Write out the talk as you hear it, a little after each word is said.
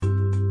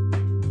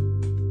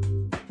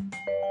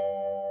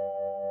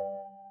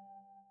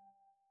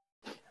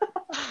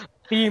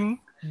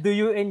Team, do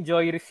you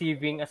enjoy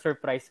receiving a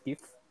surprise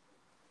gift?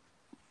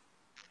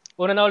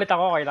 Una na ulit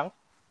ako, okay lang?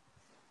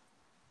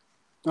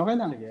 Okay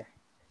lang. Sige.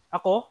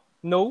 Ako,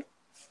 no.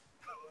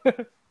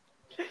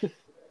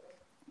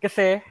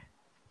 Kasi,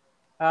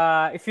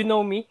 if you know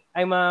me,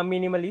 I'm a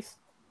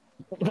minimalist.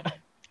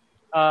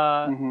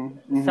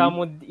 Some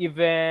would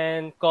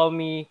even call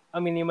me a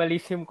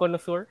minimalism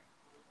connoisseur.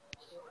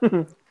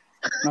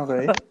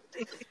 Okay.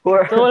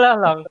 So wala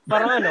lang.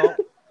 Parang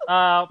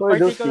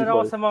particular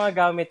ako sa mga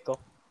gamit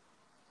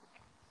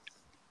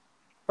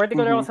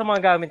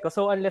ko.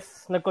 So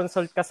unless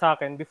nag-consult ka sa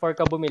akin before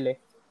ka bumili,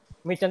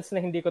 may chance na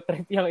hindi ko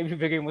trip yung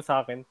ibibigay mo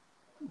sa akin.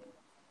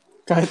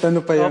 Kahit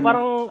ano pa yan. So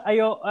parang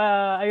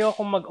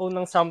ayoko mag-own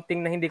ng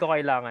something na hindi ko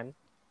kailangan.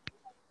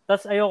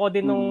 Tapos ayoko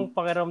din nung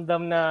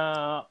pakiramdam na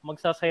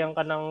magsasayang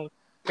ka ng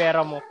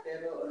pera mo.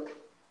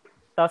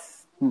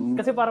 Tapos,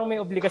 kasi parang may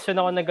obligasyon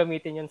ako na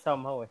gamitin yan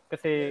somehow eh.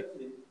 Kasi,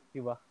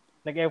 di ba?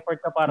 Nag-effort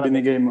ka para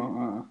binigay mo.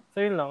 So,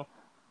 yun lang.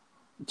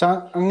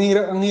 Tsaka,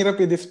 ang hirap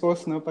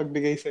i-dispose, no?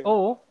 Pagbigay sa'yo.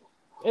 Oo.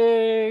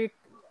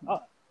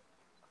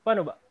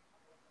 Paano ba?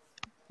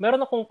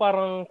 Meron akong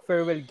parang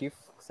farewell gift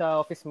sa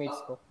office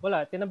mates ko.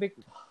 Wala, tinabi ko.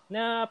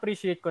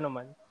 Na-appreciate ko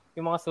naman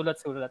yung mga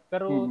sulat-sulat.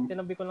 Pero,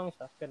 tinabi ko lang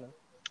siya. Ganun.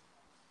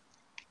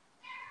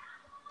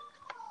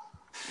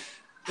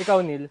 Ikaw,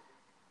 Neil?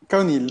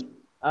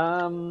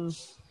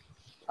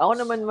 Ako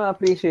naman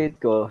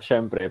ma-appreciate ko,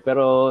 syempre.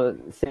 Pero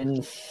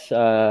since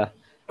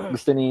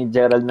gusto ni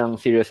Gerald ng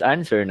serious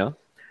answer, no?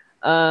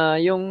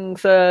 Yung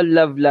sa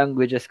love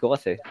languages ko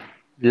kasi,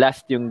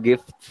 last yung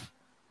gifts.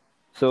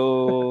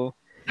 So,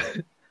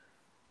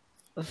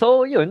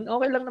 yun,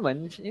 okay lang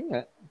naman. Yun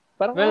nga.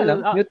 Parang lang,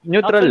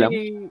 neutral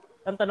actually, lang.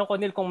 Ang tanong ko,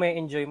 Neil, kung may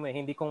enjoy mo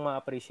hindi kung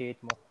ma-appreciate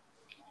mo.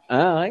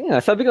 Yun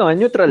nga. Sabi ko nga,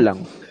 neutral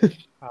lang.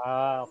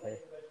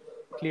 Okay.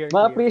 Clear.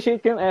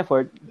 Ma-appreciate ko yung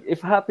effort.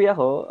 If happy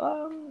ako,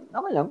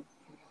 okay lang.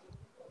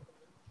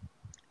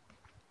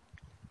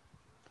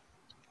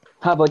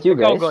 How about you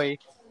guys? Ikaw, Goy.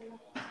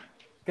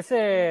 Kasi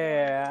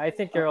I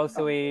think you're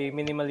also a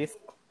minimalist.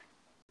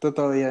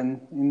 Totoo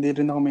yan. Hindi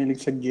rin ako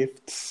mahilig sa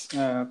gifts.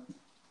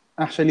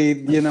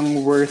 Actually, yun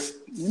ang worst.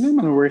 Yun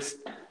naman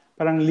worst.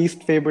 Parang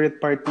least favorite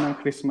part ng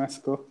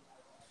Christmas ko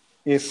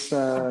is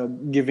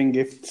giving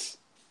gifts.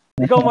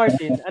 Ikaw,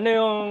 Martin, ano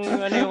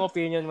yung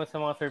opinion mo sa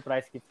mga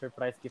surprise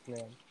gift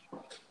na yan?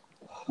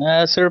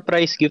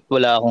 Surprise gift,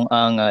 wala akong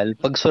angal.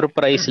 Pag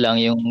surprise lang,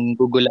 yung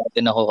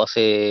gugulatin ako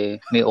kasi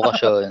may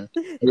okasyon.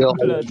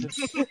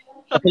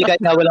 Actually,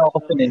 kahit na walang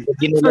okasyon, pag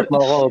ginulat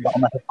mo ako,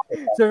 baka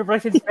masasakit.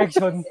 Surprise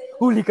inspection,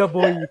 huli ka,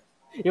 boy.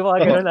 Yung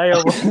mga ganun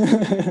ayaw mo.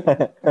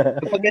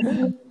 Pag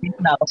ganun,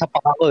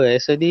 nakasapak ako eh.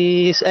 So,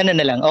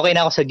 na lang, okay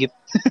na ako sa gift.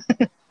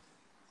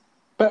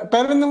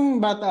 Pero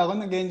nung bata ako,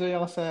 nag-enjoy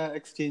ako sa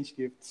exchange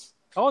gifts.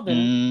 Ako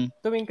din.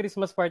 Tuwing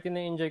Christmas party,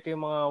 na-enjoy ko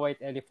yung mga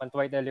white elephant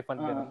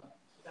ganun.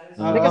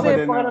 Hindi kasi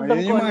pakiramdam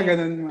ko, yung mga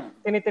ganun.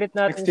 Tinitreat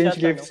natin exchange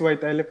siya gifts,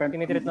 white elephant.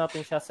 Tinitreat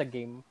natin siya sa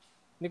game.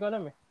 Hindi ko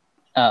alam eh.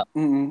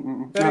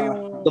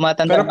 Pero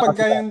tumatanda pero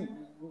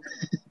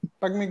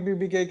pag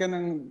magbibigay ka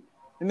ng...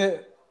 Hindi,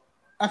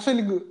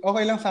 actually,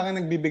 okay lang sa akin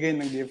nagbibigay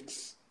ng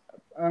gifts.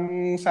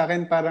 Ang sa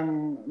akin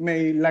parang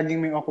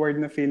laging may awkward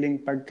na feeling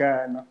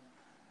pagka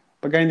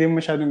hindi mo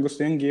masyadong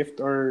gusto yung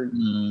gift or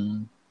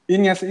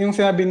yun nga, yung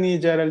sinabi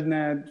ni Gerald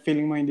na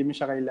feeling mo hindi mo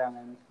siya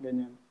kailangan.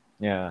 Ganyan.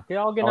 Yeah.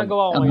 Kaya ako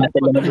ginagawa ko ngayon.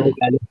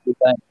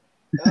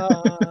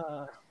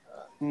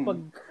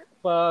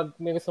 Pag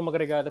may gusto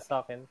magregalo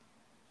sa akin,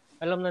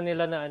 alam na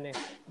nila na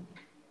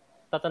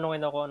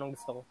tatanungin ako anong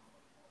gusto ko.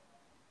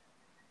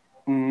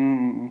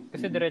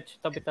 Kasi diretso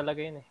tabi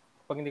talaga yun eh.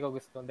 Pag hindi ko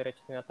gusto,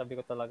 diretso tinatabi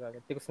ko talaga.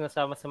 Hindi ko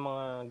sinasama sa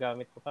mga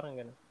gamit ko. Parang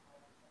gano'n.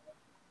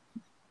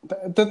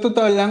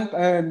 Totoo lang,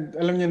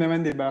 alam niyo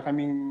naman, di ba,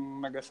 kaming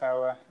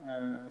mag-asawa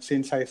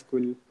since high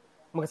school.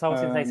 Mag-asawa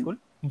since high school?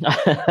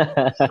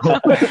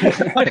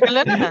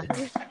 Particular na.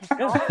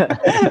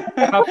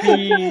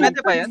 Happy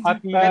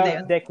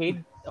decade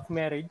of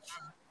marriage.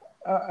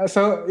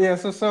 So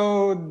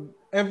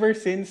ever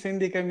since,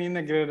 hindi kami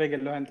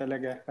nagre-regaluhan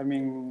talaga.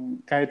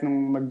 Kaming, kahit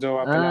nung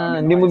mag-jowa pa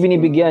lang. Hindi mo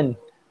binibigyan?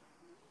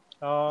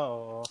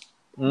 Oo.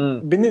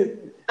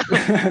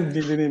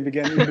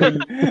 Binibigyan.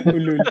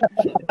 Ulul.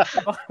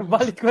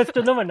 Valid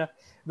question naman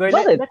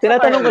Bakit?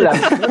 Tinatanong ko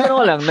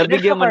lang.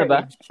 Nabigyan mo na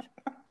ba?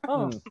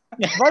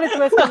 Valid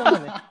question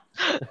naman eh.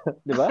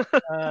 Di ba?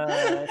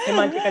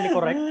 Semantically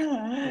correct.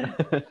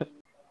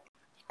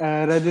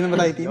 Ready na ba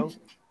tayo, team?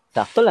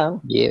 Sakto lang.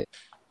 Yeah.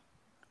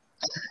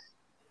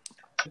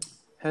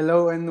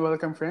 Hello and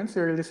welcome, friends.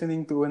 You're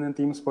listening to Unang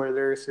Team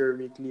Spoilers, your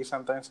weekly,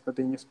 sometimes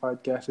spontaneous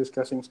podcast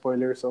discussing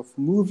spoilers of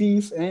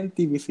movies and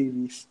TV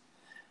series.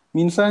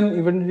 Minsan,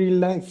 even real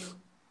life.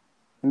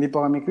 Hindi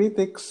po kami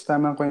critics,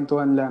 tamang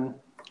kwentuhan lang.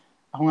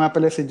 Ako nga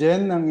pala si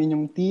Jen, ang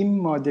inyong team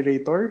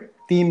moderator,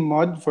 Team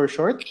Mod for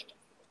short.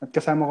 At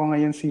kasama ko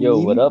ngayon si Yo,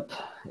 Neil. what up?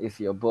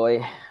 It's your boy,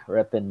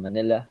 reppin'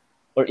 Manila.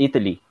 Or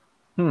Italy.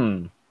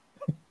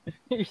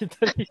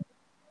 Italy.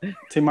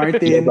 Si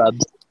Martin.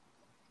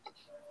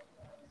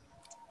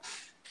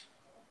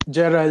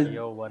 Gerald.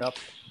 Yo, what up?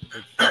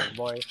 It's your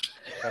boy,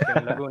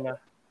 Dating Laguna.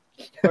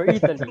 Or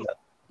Italy.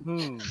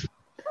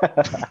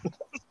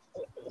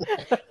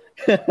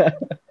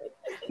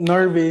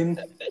 Norvin.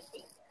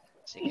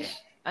 Sige.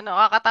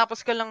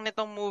 Kakatapos ko lang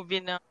nitong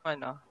movie ng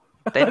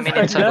 10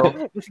 minutes ago.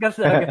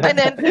 Discuss na agad. And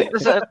then,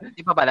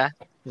 di pa pala?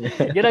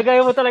 Ginagaya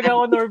mo talaga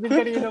ako, Norvin,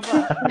 kanina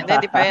pa. Hindi,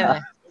 di pa yan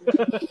eh.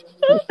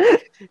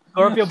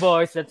 Scorpio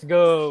Boys, let's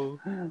go.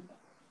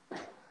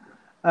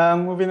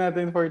 Ang movie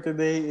natin for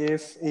today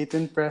is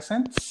 18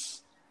 Presents.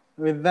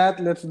 With that,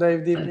 let's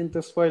dive deep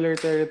into spoiler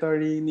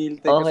territory. Neil,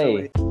 take us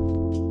away.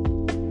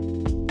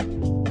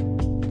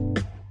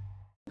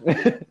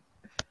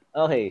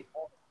 Okay.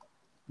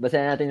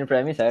 Basahin natin yung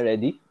premise,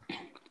 Ready?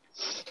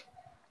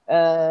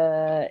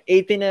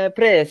 18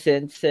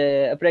 presents,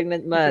 a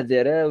pregnant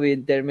mother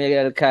with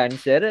terminal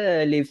cancer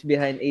leaves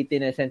behind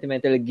 18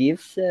 sentimental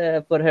gifts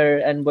for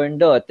her unborn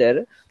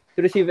daughter to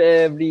receive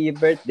every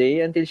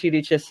birthday until she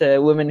reaches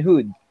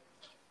womanhood.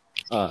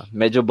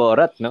 Medyo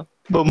Borat, no?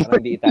 Parang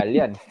di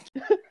Italian.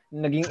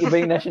 Naging iba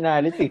yung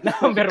nationality.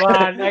 Number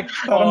 1,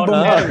 extra of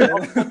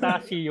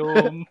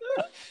potassium.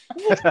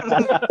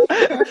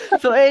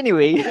 So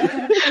anyway,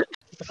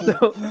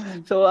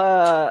 so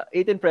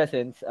 18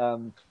 presents,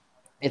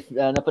 if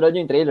napanood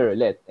nyo yung trailer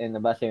ulit and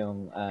nabasa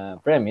yung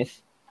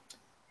premise,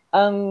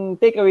 ang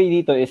takeaway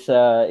dito is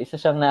isa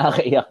siyang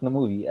nakakaiyak na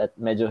movie at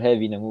medyo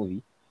heavy na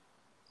movie.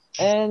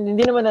 And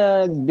hindi naman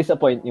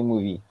na-disappoint yung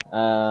movie.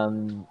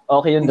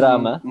 Okay yung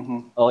drama,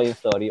 okay yung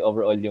story,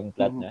 overall yung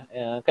plot na.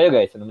 Kayo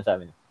guys, ano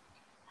masabi niyo?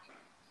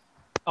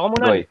 Ako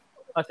muna. Goy.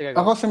 Sige,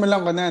 Ako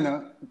simulan ko na,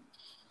 no?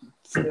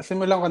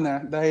 Simulan ko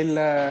na dahil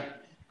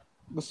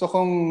gusto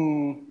kong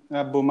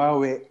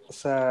bumawi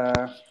sa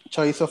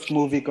choice of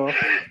movie ko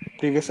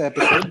previous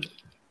episode.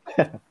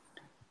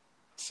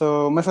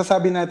 So,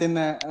 masasabi natin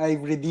na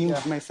I've redeemed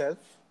myself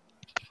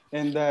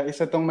and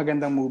isa tong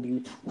magandang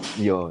movie.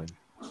 Yun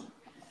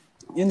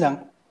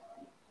lang.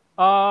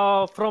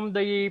 From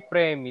the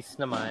premise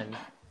naman,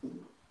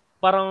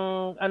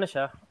 parang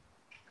siya,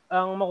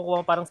 ang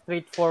makukuha parang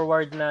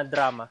straightforward na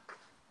drama.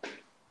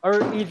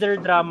 Or either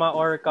drama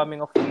or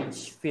coming of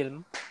age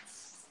film.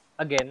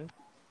 Again.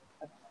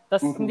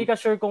 Tapos hindi ka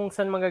sure kung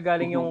saan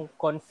magagaling yung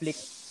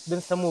conflict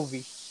dun sa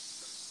movie.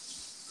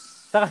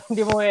 Saka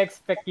hindi mo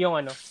i-expect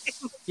yung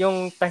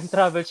yung time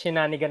travel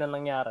shenanigan na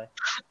nangyari.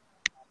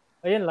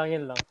 Ayun lang.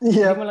 Yep,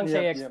 Hindi mo lang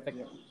siya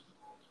i-expect.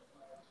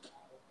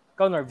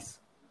 Ikaw,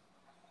 Nerves.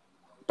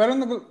 Pero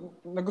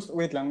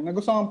wait lang,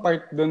 nagustuhan ang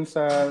part dun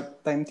sa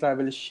time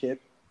travel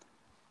shit.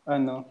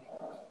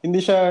 Hindi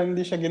siya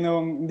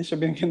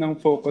binigyan ng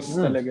focus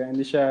talaga.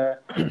 Hindi siya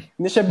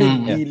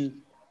big deal.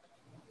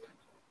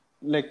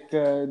 Like,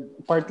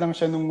 part lang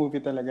siya ng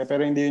movie talaga,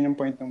 pero hindi yun yung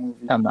point ng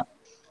movie. Tama.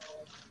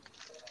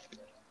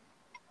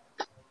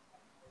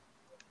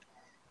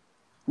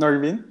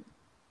 Norvin?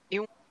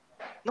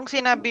 Nung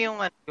sinabi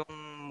yung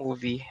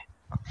movie,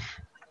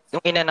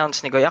 yung in-announce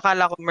ni Goy,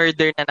 akala ko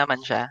murder na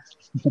naman siya.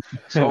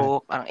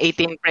 So, ang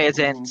 18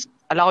 presents,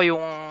 akala ko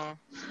yung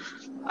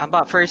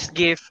first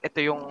gift,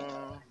 ito yung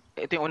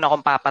una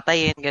kong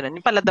papatayin, ganun.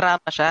 Yung pala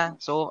drama siya.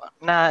 So,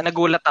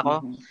 nagulat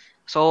ako.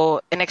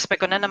 So, in-expect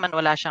ko na naman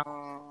wala siyang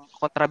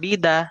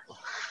kontrabida.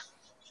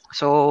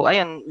 So,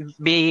 ayun,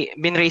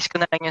 binraise ko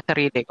na lang yung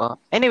sarili ko.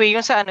 Anyway,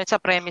 yung sa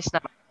premise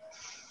naman,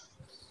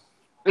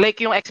 like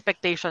yung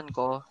expectation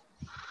ko,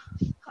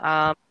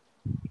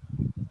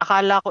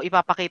 akala ko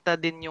ipapakita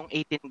din yung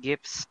 18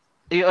 gifts,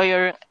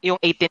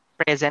 yung 18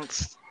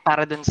 presents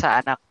para dun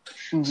sa anak.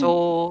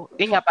 So,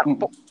 yun nga,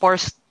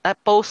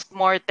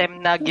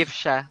 post-mortem na gift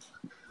siya.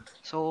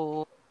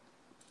 So,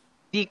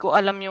 di ko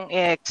alam yung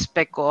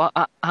i-expect ko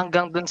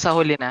hanggang dun sa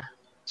huli na.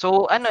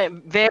 So,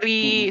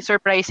 very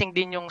surprising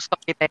din yung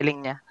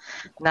storytelling niya.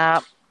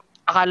 Na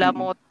akala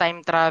mo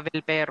time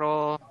travel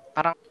pero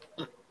parang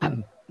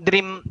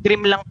dream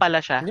lang pala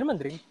siya. Hindi naman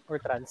dream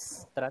or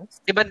trance.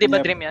 Diba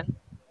dream yan?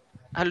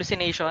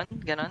 Hallucination?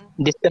 Ganon?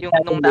 Yung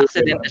nung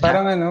na-accident na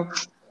siya.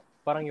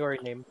 Parang Your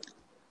Name.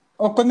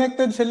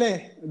 Connected sila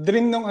eh.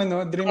 Dream ng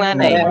mother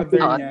niya.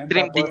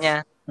 Dream din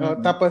niya.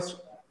 Tapos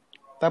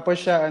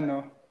siya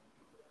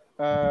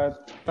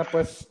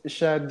tapos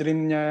siya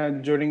dream niya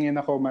during in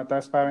a coma,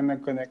 tapos parang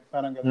nag-connect,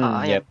 parang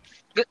gano'n. Yep.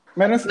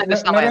 Meron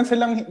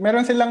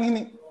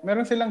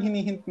silang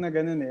hinihint na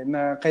gano'n eh,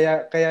 na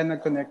kaya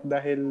nag-connect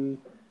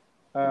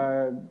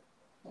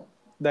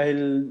dahil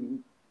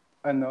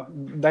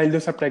doon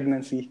sa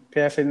pregnancy.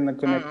 Kaya sila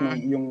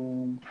nag-connect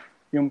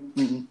yung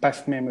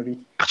past memory.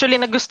 Actually,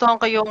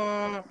 nagustuhan ko yung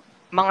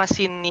mga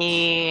scene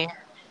ni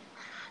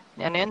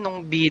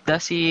nung bida,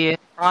 si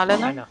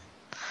pangalan na?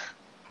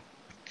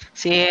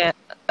 Si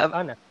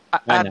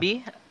Abby?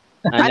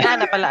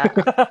 Ana pala.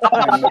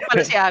 Ako pala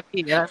si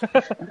Abby.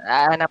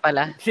 Ana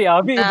pala. Si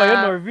Abby, iba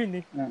yun,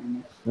 Norvin eh.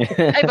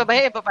 Ay,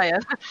 iba pa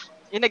yan?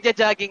 Yung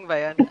nagja-jogging ba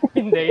yan?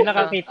 Hindi, yung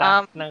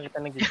nakakita. Nakakita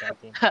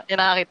nagja-jogging. Yung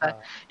nakakita.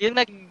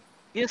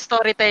 Yung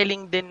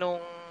storytelling din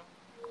nung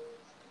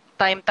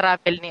time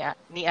travel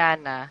ni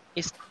Ana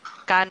is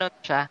canon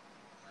siya.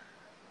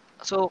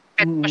 So,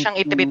 pwede mo siyang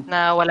itibit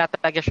na wala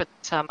talaga siya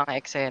sa mga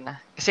eksena.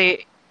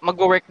 Kasi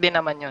mag-work din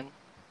naman yun.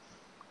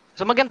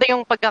 So maganda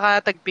yung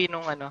pagkakatagpi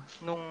nung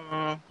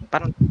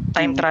parang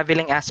time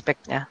traveling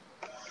aspect niya.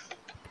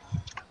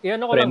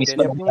 Iyan ko lang Premise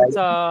din, ba? yung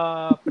sa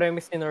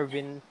premise ni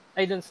Norvin,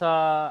 ay dun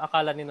sa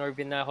akala ni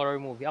Norvin na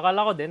horror movie.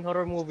 Akala ko din,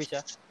 horror movie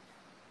siya.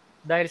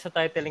 Dahil sa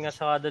titling nga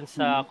saka dun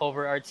sa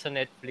cover art sa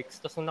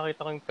Netflix. Tapos nung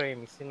nakita ko yung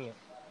premise, yun nga.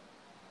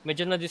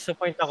 Medyo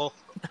na-disappoint ako.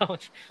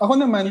 Ako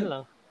naman, Yun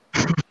lang.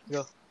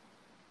 Go.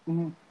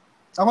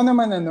 ako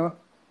naman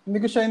hindi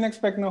ko siya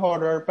in-expect na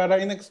horror, para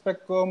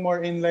in-expect ko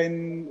more in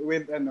line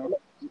with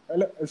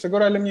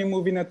siguro alam niyo yung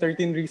movie na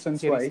 13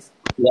 Reasons Why.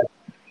 Yeah.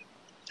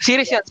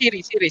 Series yan,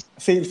 series.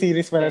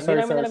 Series pala,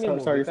 Hindi namin alam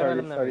yung movie, sorry. pero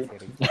alam namin yung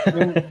series.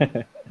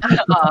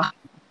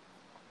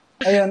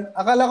 Ayun,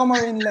 akala ko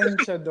more in line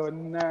siya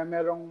doon na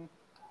merong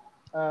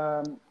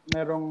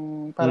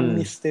parang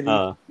mystery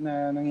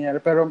na nangyayari,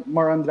 pero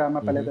more on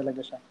drama pala talaga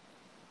siya.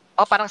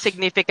 Parang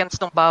significance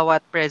ng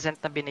bawat present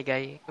na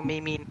binigay. Yung may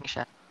meaning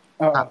siya.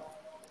 Oo.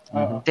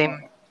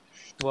 Same.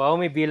 Wow,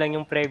 may bilang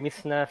yung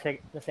premise na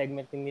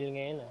segment ni Neil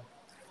ngayon.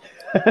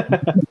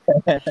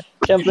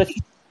 Siyempre,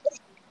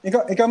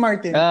 Ikaw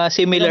Martin.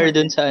 Similar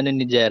dun sa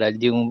ni Gerald,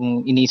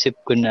 yung inisip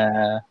ko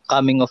na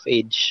coming of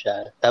age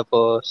siya.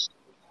 Tapos,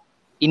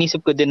 inisip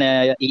ko din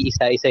na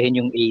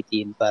iisa-isahin yung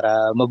 18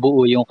 para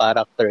mabuo yung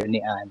character ni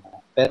Anna.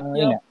 Pero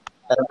yun nga.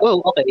 Parang,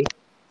 okay.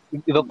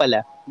 Iba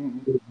pala.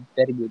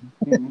 Very good.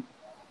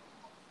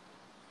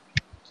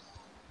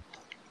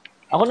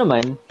 ako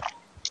naman,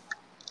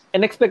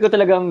 in-expect ko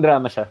talagang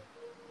drama siya.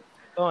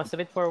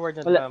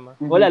 Straightforward na drama.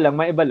 Wala lang,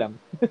 maiba lang.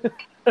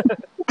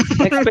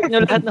 Expect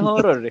nyo lahat na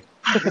horror eh.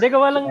 Hindi,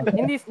 gawa lang,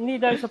 hindi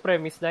dahil sa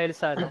premise, dahil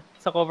sa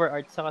sa cover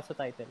art, saka sa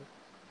title.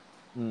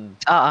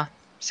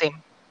 Same.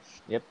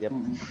 Yep.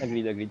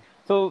 Agreed.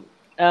 So,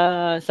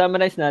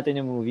 summarize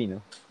natin yung movie,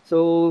 no?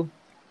 So,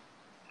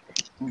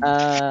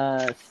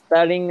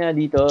 starring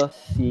dito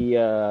si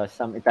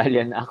some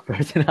Italian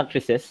actors and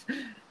actresses.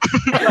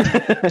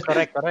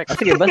 Correct.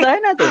 Sige,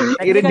 basahin natin.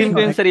 I-redeem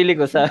ko yung sarili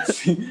ko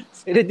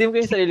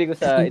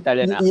sa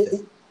Italian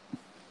actors.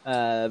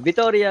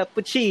 Vittoria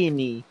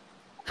Puccini,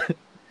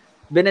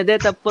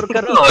 Benedetta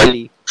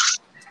Porcaroli.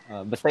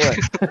 Basta yun.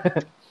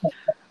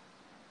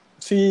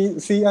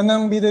 si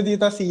anong bida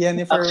dito? Si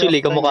Jennifer.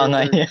 Actually, kamukha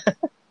nga niya.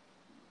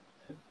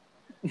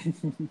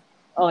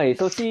 Okay,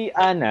 so si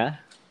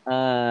Anna,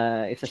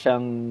 isa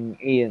siyang,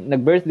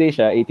 nag-birthday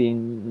siya,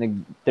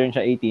 nag-turn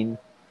siya 18,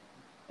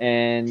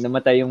 and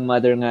namatay yung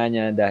mother nga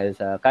niya dahil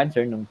sa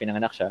cancer nung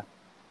pinanganak siya.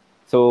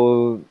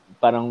 So,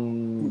 parang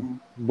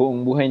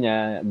buong buhay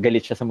niya,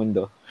 galit siya sa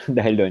mundo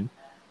dahil doon.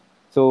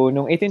 So,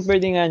 nung 18th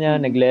birthday nga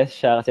niya, nag-less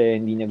siya kasi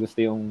hindi niya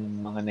gusto yung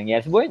mga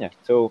nangyari sa buhay niya.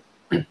 So,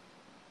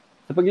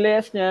 sa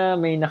pag-less niya,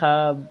 may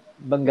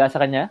nakabangga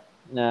sa kanya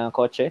na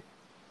kotse.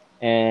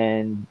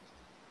 And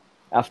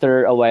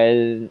after a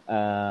while,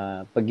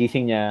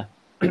 paggising niya,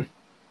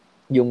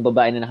 yung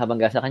babae na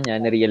nakabangga sa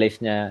kanya, na-realize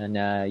niya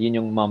na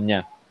yun yung mom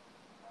niya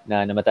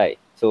na namatay.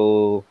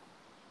 So,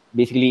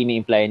 basically,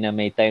 ini-imply na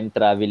may time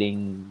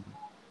traveling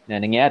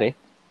na nangyari.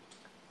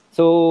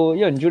 So,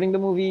 yun, during the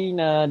movie,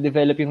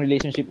 na-develop yung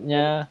relationship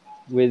niya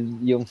with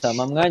yung sa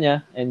mom nga niya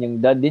and yung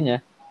dad din niya.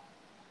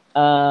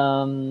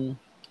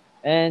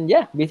 And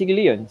yeah,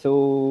 basically yun.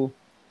 So,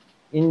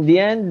 in the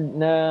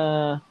end,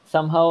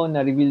 somehow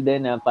na-reveal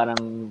din na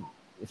parang,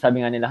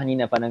 sabi nga nila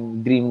kanina,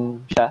 parang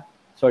dream siya,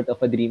 sort of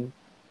a dream.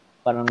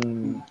 Parang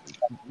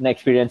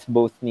na-experience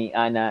both ni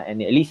Anna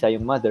and ni Elisa,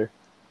 yung mother,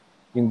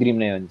 yung dream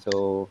na yun.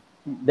 So,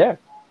 there.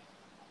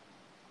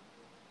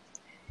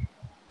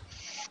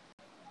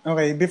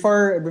 Okay,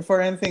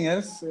 before anything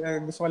else,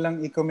 gusto ko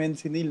lang i-commend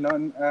si Neil, no?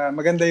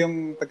 Maganda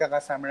yung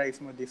pagkaka-summarize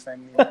mo this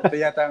time, Neil. Ito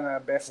yata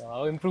ang best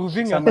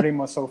Improving summary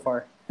mo so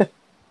far.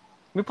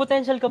 May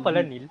potential ka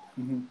pala, Neil.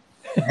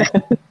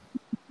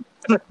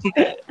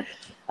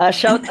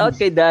 Shout out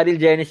kay Daryl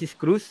Genesis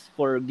Cruz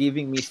for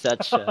giving me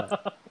such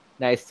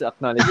nice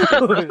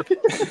acknowledgement.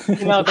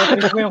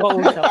 Tinatapos mo yung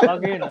kausap.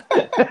 Bago yun.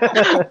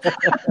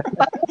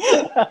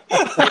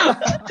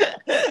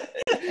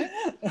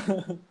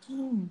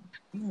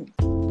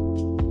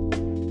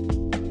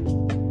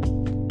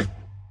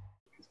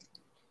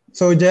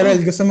 So,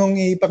 Gerald, gusto mong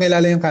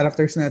ipakilala yung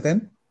characters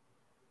natin?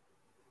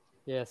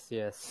 Yes.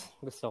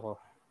 Gusto ko.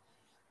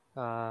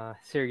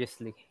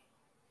 Seriously.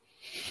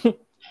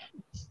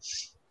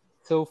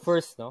 So,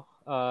 first,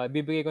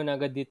 bibigay ko na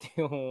agad dito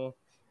yung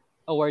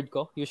award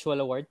ko, usual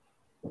award.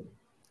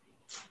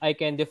 Eye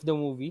Candy of the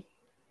Movie.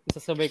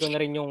 Isasabay ko na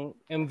rin yung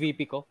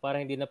MVP ko para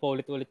hindi na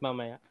paulit-ulit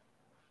mamaya.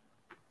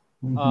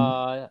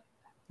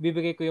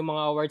 Bibigay ko yung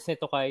mga awards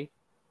nito kay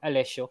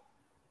Alessio.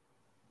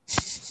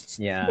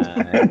 Yeah.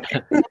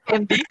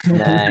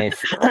 Nice.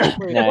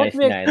 Nice.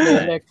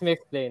 Let me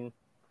explain.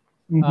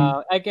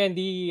 Eye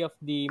Candy of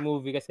the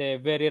Movie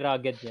kasi very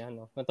rugged niya.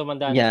 Nung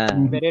tumanda na,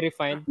 very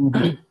refined.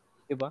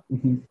 Diba?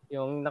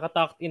 Yung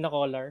naka-tucked in na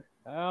collar.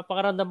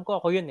 Pakiramdam ko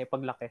ako yun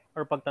paglaki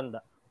or pagtanda.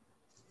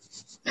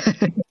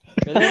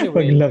 But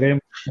anyway, Paglaki.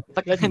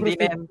 Pag hindi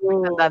na yan,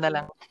 tanda na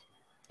lang.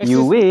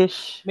 You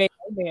wish. May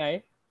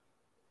I?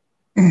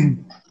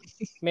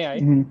 May I?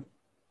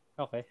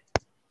 Okay.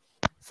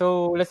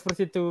 So, let's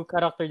proceed to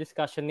character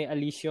discussion ni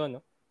Alicia,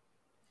 no?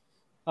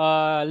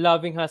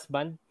 Loving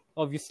husband,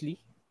 obviously.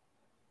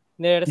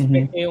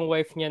 Nire-respect niya yung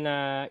wife niya na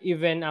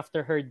even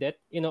after her death,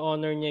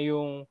 ino-honor niya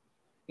yung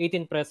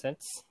 18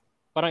 presents.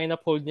 Parang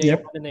in-uphold niya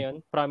yung ano na yun,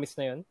 promise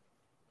na yun.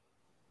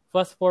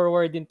 Fast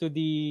forward into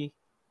the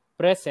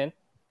present,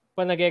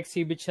 pa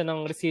nag-exhibit siya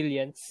ng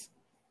resilience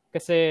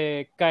kasi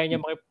kaya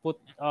niya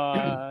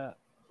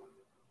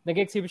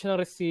nag-exhibit siya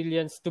ng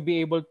resilience to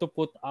be able to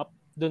put up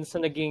dun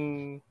sa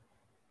naging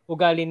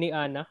ugali ni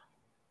Anna.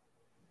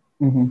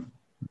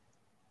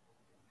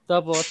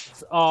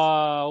 Tapos,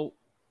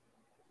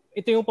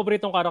 ito yung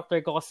paboritong character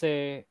ko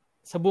kasi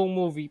sa buong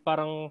movie,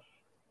 parang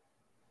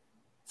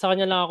sa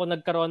kanya lang ako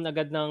nagkaroon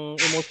agad ng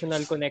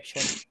emotional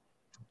connection.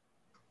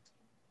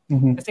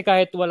 Kasi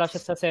kahit wala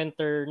siya sa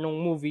center nung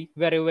movie,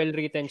 very well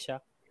written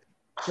siya.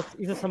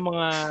 Isa sa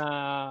mga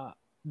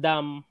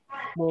damn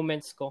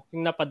moments ko,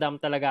 yung napadam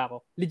talaga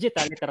ako. Legit,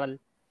 literal.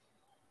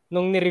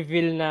 Nung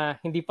ni-reveal na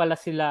hindi pala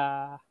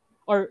sila,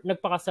 or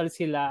nagpakasal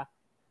sila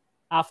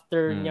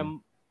after niya,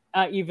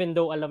 even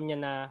though alam niya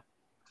na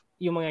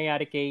yung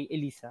mangyayari kay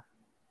Elisa.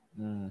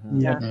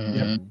 Na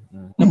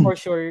for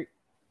sure,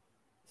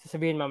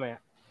 sasabihin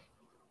mamaya.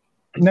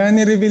 Na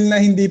ni-reveal na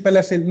hindi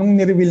pala sila, nung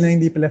ni-reveal na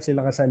hindi pala sila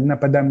kasal,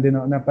 napadam din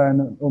ako,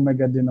 oh my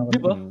God din ako.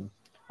 Diba?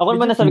 Ako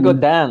naman nasabi ko,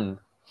 damn.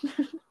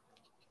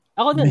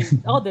 Ako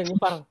din,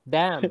 yung parang,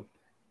 damn.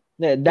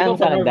 Damn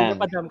sa damn.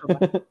 Napadam ka ba?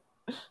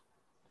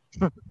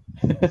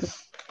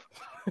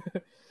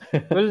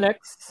 Well,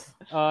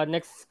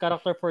 next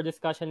character for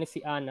discussion is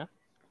si Anna.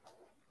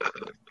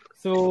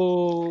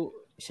 So,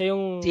 siya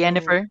yung... Si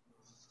Yennefer?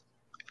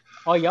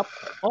 Oh, yup.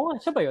 Oh,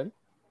 siya ba yun?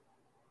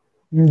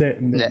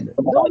 Hindi.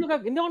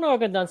 Hindi ako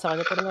nakagandaan sa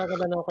kanya, pero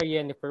nakagandaan ako kay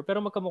Yennefer,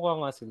 pero magkamukha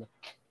nga sila.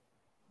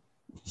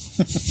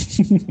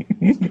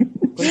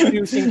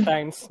 Confusing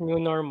times, new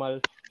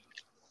normal.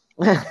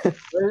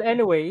 Well,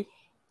 anyway,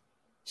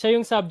 siya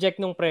yung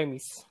subject ng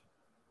premise.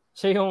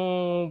 Siya yung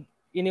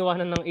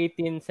iniwanan ng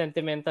 18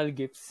 sentimental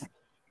gifts.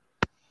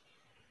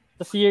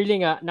 Tapos yearly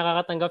nga,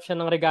 nakakatanggap siya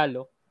ng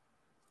regalo.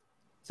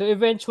 So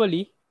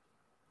eventually,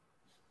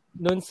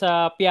 doon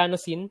sa piano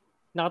scene,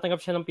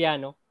 nakatanggap siya ng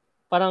piano.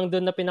 Parang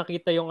doon na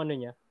pinakita yung ano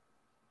niya,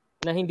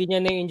 na hindi niya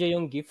na-enjoy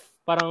yung gift.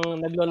 Parang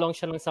naglo-long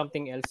siya ng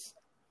something else.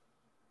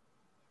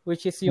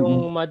 Which is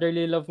yung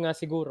motherly love nga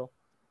siguro.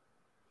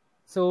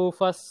 So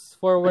fast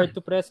forward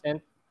to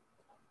present,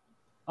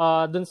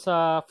 doon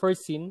sa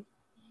first scene,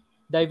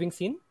 diving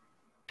scene,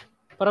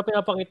 parang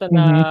pinapakita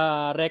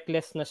na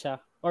reckless na siya.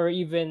 Or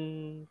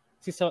even,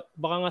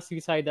 baka nga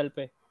suicidal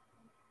pa eh.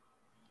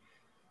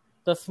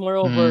 Tapos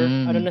moreover,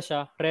 ano na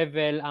siya,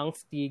 revel,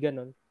 angsty,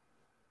 ganun.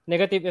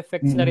 Negative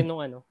effects na rin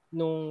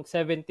nung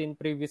 17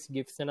 previous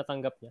gifts na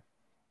natanggap niya.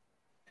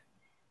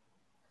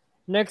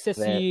 Next is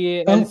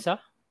si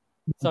Elsa.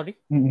 Sorry?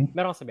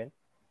 Meron ka sabihin?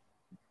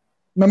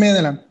 Mamaya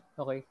na lang.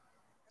 Okay.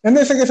 Ano,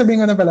 sige,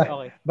 sabihin ko na pala.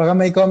 Okay. Baka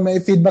may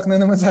feedback na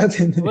naman sa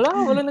atin.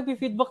 Wala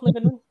nag-feedback na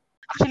ganun.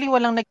 Actually,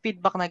 walang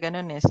nag-feedback na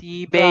ganun eh.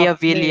 Si Bea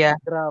Villa.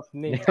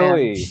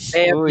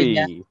 Bea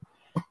Villa.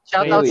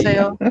 Shoutout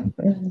sa'yo.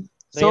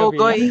 So,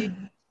 Goy,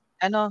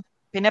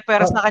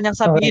 pineperas na kanyang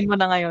sabihin mo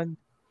na ngayon.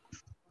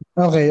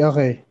 Okay.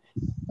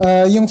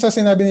 Yung sa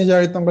sinabi ni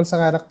Jared tungkol sa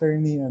character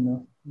ni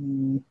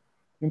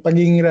yung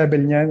pagiging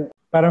rebel niya,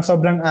 parang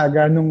sobrang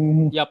aga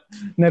nung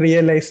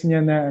na-realize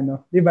niya na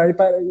di ba?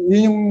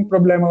 Yun yung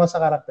problema ko sa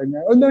character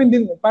niya. Although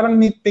hindi,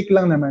 parang nitpick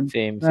lang naman.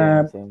 Same.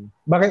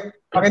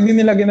 Bakit din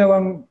nila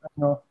ginawang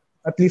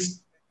at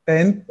least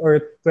 10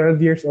 or 12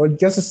 years old?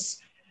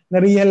 Kasi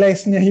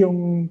na-realize niya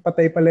yung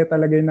patay pala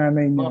talaga yung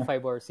nanay niya.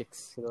 Mga 5 or 6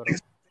 siguro.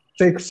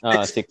 6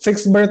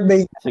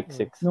 birthday.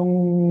 6. Nung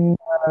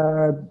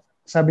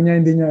sabi niya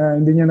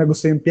hindi niya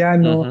nagusto yung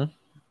piano.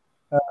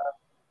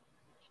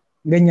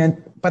 Ganyan,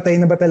 patay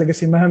na ba talaga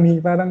si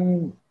Mami?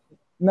 Parang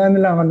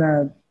lang ako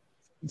na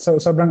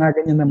sobrang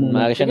aga niya na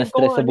muna. Maaga siya na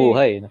stress sa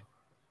buhay.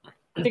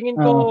 Tingin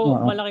ko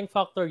malaking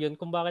factor 'yun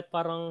kung bakit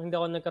parang hindi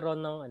ako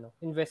nagkaroon ng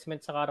investment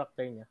sa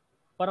character niya.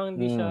 Parang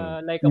hindi siya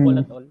likable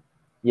at all.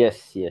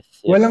 Yes.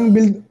 Walang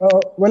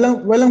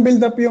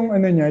build up yung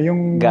niya,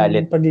 yung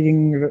galit.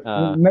 Pagiging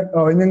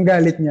yung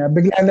galit niya.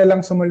 Bigla na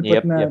lang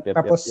sumulpot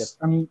tapos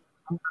ang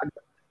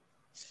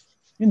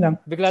yun lang.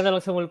 Bigla na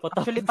lang sumulpot.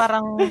 Actually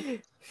parang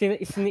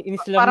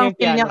parang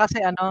feel niya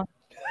kasi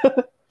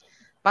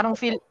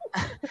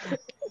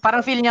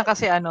parang feel niya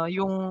kasi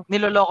yung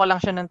niloloko lang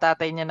siya ng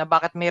tatay niya na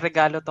bakit may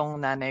regalo tong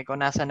nanay ko,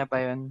 nasa na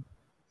pa yun.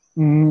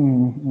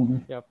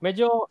 Yeah,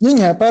 medyo yun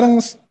nga,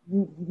 parang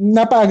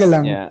napaaga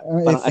lang. Yeah,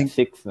 parang at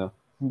 6, no?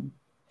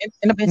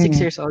 Ano ba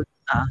 6 years old?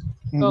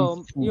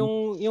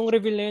 yung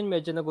reveal na yun,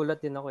 medyo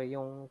nagulat din ako eh.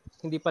 Yung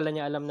hindi pala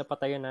niya alam na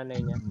patay yung nanay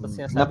niya.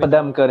 Tapos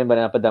napadam ka rin ba?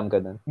 Napadam ka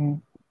doon?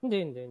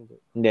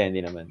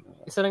 Hindi naman.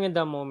 Isa lang yung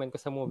dumb moment ko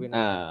sa movie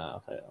na.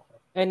 Okay.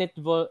 And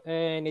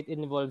it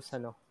involves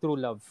true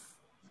love.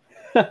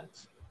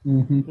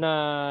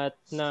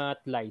 Not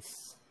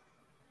lies.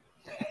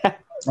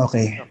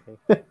 Okay.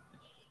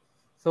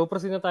 So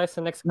proceed na tayo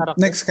sa next character.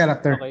 Next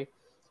character. Okay.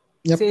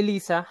 Yep. Si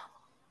Elisa.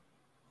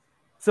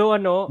 So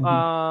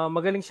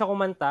magaling siya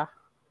kumanta.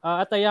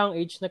 At a young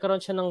age,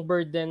 nagkaroon siya ng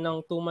burden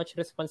ng too much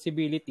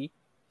responsibility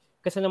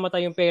kasi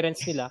namatay yung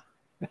parents nila.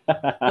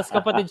 Tapos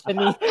kapatid siya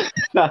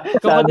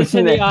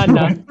ni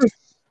Ana.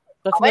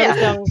 Tapos meron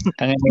siyang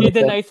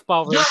hidden ice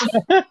powers.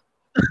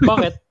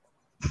 Bakit?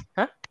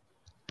 Ha?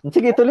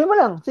 Sige, tuloy mo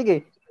lang.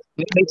 Sige.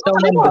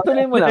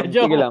 Tuloy mo lang.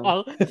 Sige lang.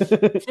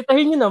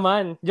 Sitahin nyo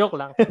naman. Joke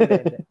lang.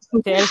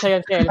 Hindi. Si Elsa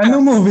yan, si Elsa.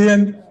 Anong movie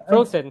yan?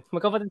 Frozen.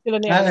 Magkapatid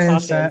sila ni Ana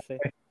sa Elsa.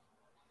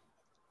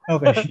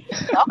 Okay.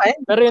 Okay.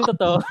 Pero yung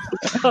totoo.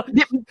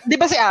 Di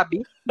ba si Abby?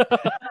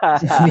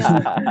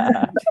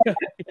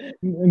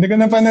 Hindi ko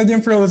napanood yung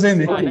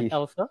Frozen eh.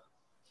 Elsa?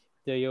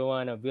 Do you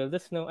wanna build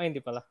a snow? Ay,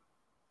 hindi pala.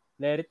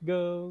 Let it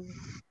go.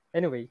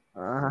 Anyway.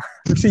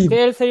 Si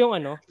Elsa yung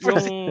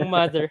yung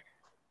mother.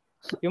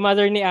 Yung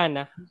mother ni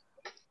Ana.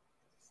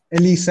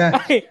 Elisa.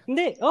 Ay,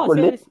 hindi.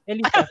 Si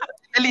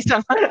Elisa.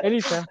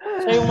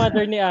 Siya yung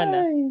mother ni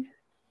Ana.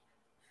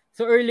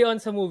 So early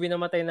on sa movie,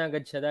 namatay na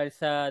agad siya dahil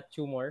sa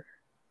tumor.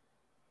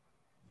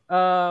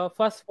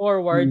 Fast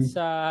forward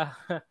sa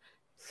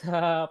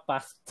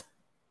past.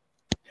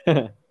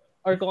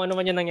 Or kung ano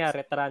man yung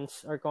nangyari,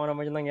 or kung ano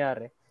man yung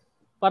nangyari.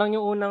 Parang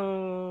yung unang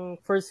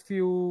first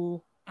few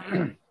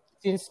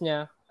scenes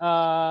niya,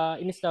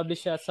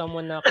 in-establish siya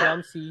someone na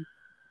clumsy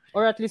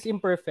or at least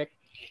imperfect.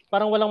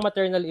 Parang walang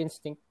maternal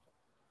instinct.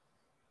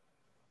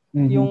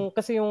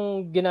 Kasi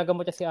yung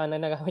ginagamot niya si Ana,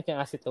 nagamit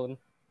niya acetone.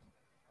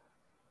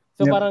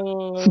 So parang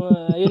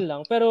yun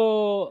lang. Pero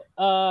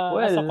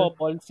as a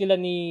couple, sila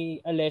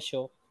ni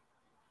Alessio,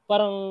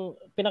 parang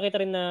pinakita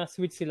rin na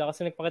sweet sila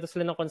kasi nagpakita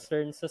sila ng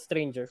concern sa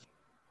stranger.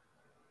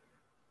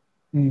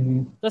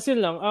 Tapos yun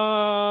lang.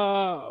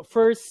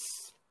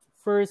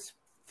 First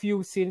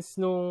few scenes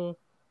nung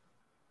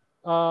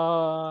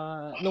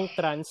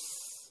trans,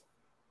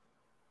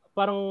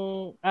 parang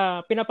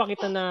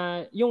pinapakita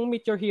na yung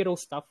Meet Your Hero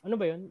stuff. Ano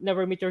ba yun?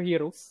 Never Meet Your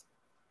Heroes.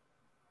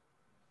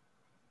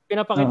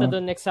 Pinapakita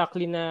doon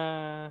exactly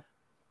na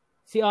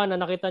si Ana,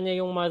 nakita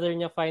niya yung mother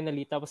niya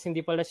finally, tapos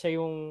hindi pala siya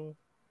yung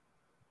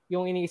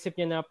iniisip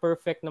niya na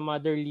perfect na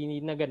motherly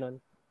na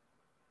ganon.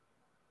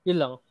 Yun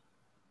lang.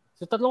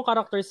 So, 3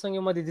 characters lang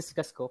yung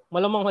madidiscuss ko.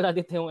 Malamang wala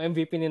dito yung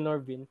MVP ni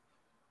Norvin.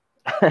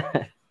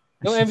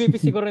 Yung MVP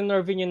siguro ni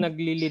Norvin yung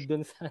naglilid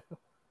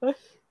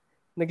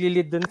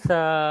dun sa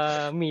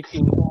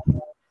meeting.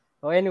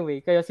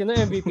 Anyway, kayo, sino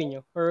MVP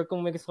nyo? Or kung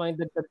may gusto kayo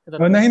dagdag sa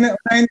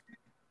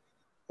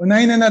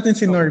Unahin na natin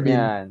si Norvin.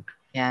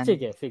 Yan.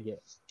 Sige.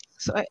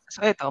 So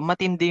ito,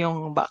 matindi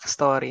yung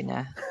backstory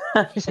niya.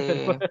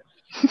 Kasi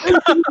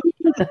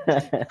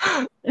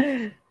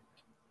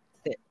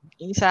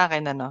yung sa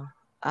akin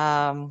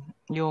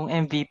yung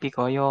MVP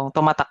ko, yung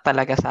tumatak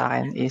talaga sa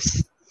akin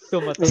is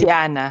si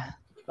Ana.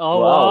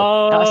 Oh,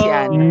 wow. Si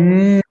Ana.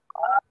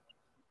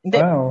 Hindi,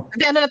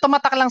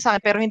 tumatak lang sa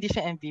akin pero hindi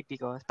siya MVP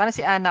ko. Parang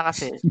si Ana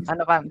kasi,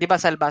 'di ba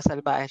salba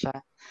siya.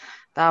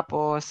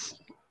 Tapos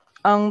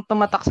ang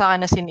tumatak sa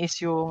akin na scene is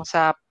yung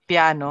sa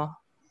piano,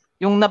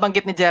 yung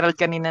nabanggit ni Gerald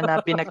kanina na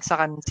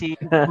binagsakan si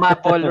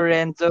Paul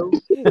Lorenzo.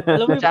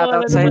 Alam mo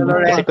Shoutout sa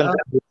Lorenzo.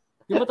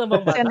 Yung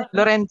matabang bata?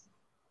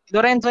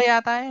 Lorenzo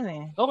yata yun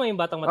eh. Yung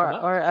batang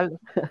mataba?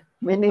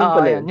 May name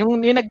pala yun.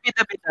 Yung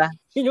nagbida-bida.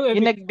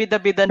 Yung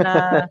nagbida-bida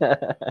na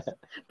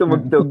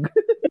tumugtog.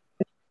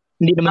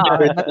 Hindi naman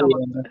siya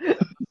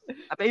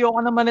At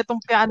ayoko naman itong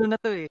piano na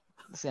to eh.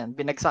 Tapos yan,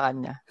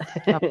 binagsakan niya.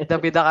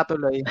 Dabida ka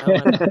tuloy.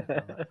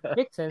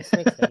 Makes sense.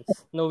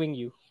 Knowing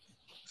you.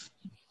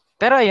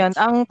 Pero ayun,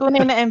 ang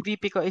tunay na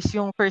MVP ko is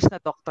yung first na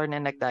doctor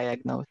na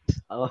nag-diagnose.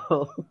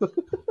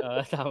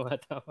 Tama.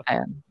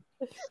 Ayan.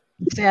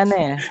 Kasi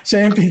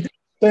Siya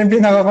yung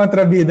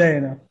pinaka-kontrabida eh,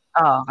 no?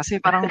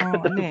 Kasi parang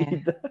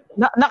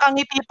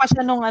nakangiti pa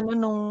siya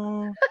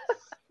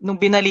nung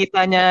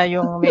binalita niya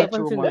yung may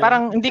tumor.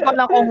 Parang hindi ko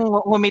lang kung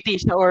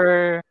ngumiti siya or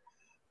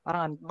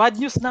parang bad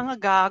news na nga,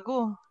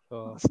 gago.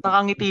 Mas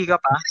nakangiti ka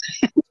pa.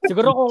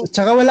 Siguro kung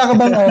Tsaka wala ka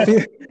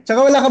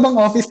bang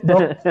office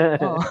doc?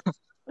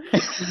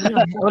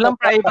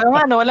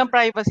 Walang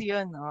privacy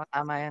 'yun.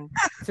 Tama 'yan.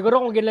 Siguro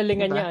kung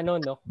ginalingan niya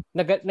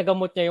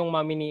nagamot niya yung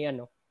mami ni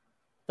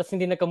tapos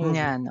hindi nagka-movie.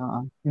 Yan,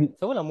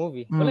 So wala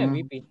movie, wala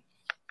MVP.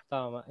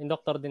 Tama. Yung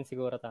doctor din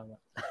siguro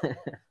tama.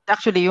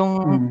 Actually,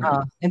 yung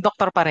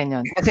doctor pa rin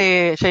 'yun.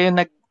 Kasi siya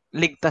yung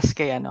nagligtas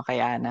kay Ana.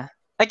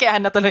 Ay, kay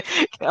Ana tuloy.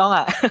 Oo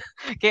nga.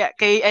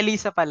 kay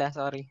Elisa pala,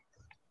 sorry.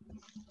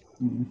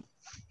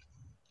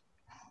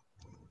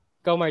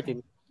 Ikaw,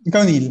 Martin.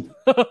 Ikaw, Neil.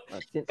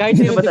 Kahit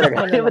sino ba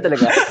talaga? Sino ba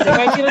talaga?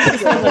 Kahit sino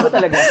ba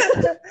talaga?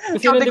 Kasi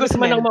Ikaw, hindi gusto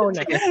man ang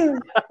mauna.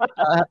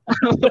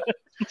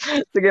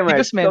 Sige, Mark.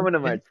 Ikaw mo na,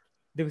 Mark.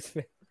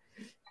 Guzman.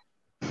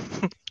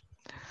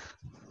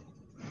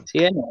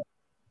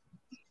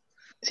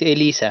 Si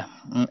Elisa,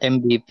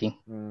 MVP.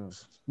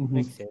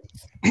 Makes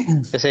sense.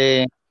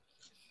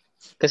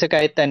 Kasi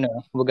kahit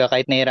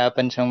kahit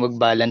nahirapan siyang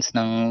mag-balance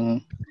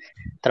ng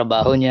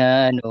trabaho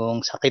niya,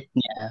 sakit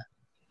niya,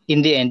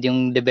 in the end,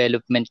 yung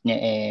development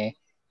niya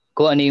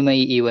kung ano yung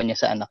maiiwan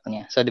niya sa anak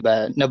niya. So, di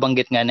ba,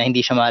 nabanggit nga na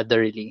hindi siya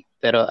motherly.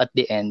 Pero at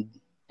the end,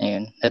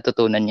 ayun,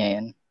 natutunan niya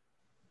yan.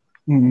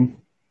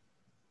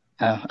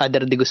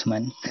 Ader de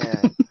Guzman.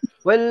 Ayan.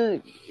 Well,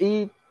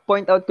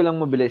 i-point out ko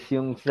lang mabilis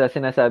yung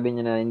sinasabi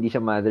niya na hindi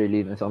siya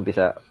motherly sa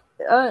umpisa.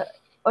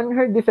 On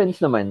her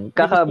defense naman,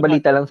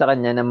 kakabalita lang sa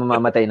kanya na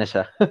mamamatay na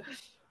siya.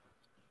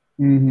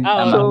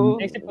 So,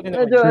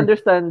 medyo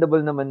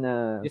understandable naman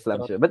na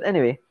flam siya. But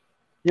anyway,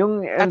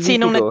 yung MVP At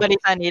sinong ko,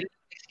 nagbalita, Neil?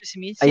 Excuse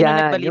me? Sinong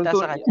nagbalita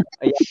sa kanya?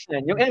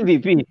 Ayan, yung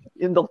MVP,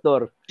 yung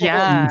doktor.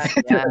 Yan.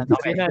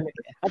 Okay.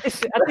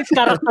 At least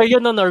character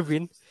yun, no,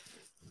 Norvin?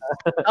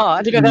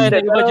 Hindi ka gaya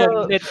ng iba dyan,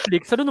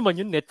 Netflix. Ano naman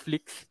yun,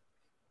 Netflix?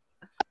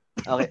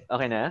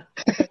 Okay na?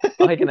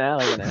 Okay ka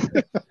na?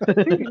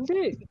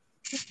 Hindi.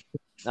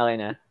 Okay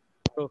na?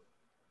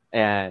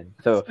 Ayan.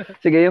 So,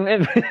 sige, yung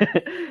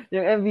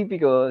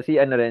MVP ko,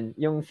 si ano rin,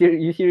 yung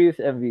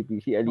serious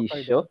MVP, si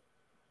Alessio.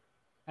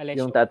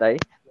 Yung tatay.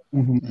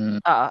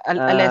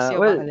 Alessio.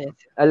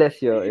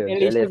 Alessio.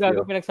 Alessio,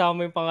 gago pinagsama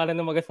mo yung pangalan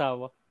ng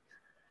mag-asawa.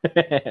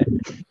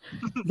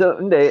 So,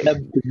 hindi.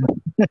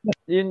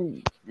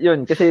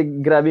 Yun, kasi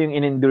grabe yung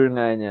in-endure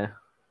nga niya.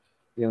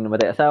 Yung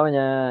namatay asawa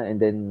niya, and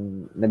then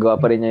nagawa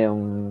pa rin niya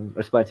yung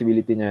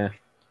responsibility niya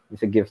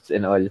sa gifts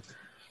and all.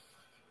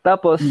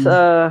 Tapos,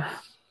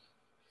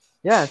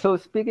 so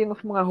speaking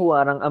of mga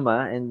huwarang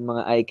ama and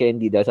mga eye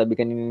candy, sabi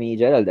ka ni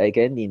Gerald, eye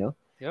candy, no?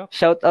 Yeah.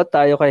 Shout out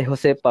tayo kay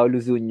Jose Paulo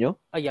Zunio.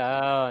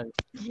 Ayan.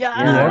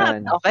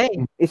 Yan.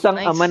 Okay. Isang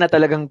Nice. ama na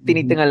talagang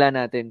tinitingala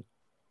natin.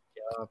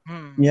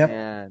 Yep.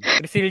 Ayan.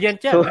 Resilient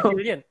yan.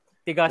 Resilient.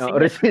 Tigasin yan.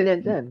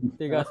 Resilient yan.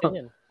 Tigasin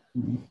yan.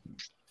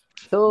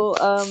 So,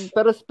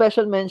 pero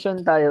special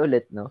mention tayo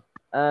ulit, no?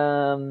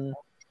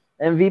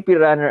 MVP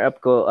runner-up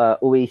ko,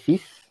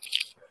 Oasis.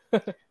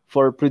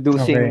 For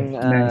producing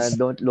nice.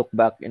 Don't Look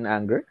Back in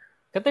Anger.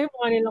 Kanta yung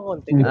mga nilang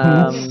konti.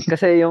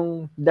 Kasi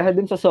dahil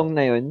dun sa song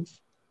na yun,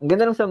 ang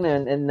ganda ng song na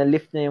yun, and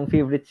na-lift niya yung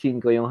favorite scene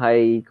ko, yung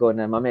high ko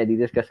na mamaya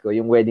di-discuss ko,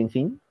 yung wedding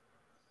scene.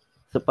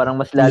 So parang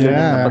mas lalo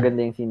na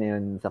napaganda yung scene na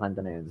yun sa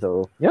kanta na yun.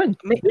 So, yun.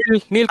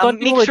 Neil,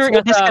 make sure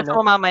i-discuss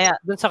mo mamaya.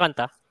 Dun sa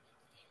kanta.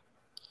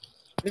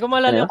 Hindi ko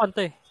malala yung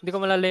kanta eh. Hindi ko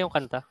malala yung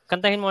kanta.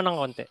 Kantahin mo ng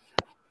konti.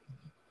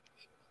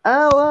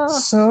 Wow.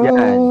 So,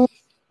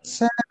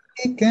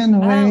 Sally can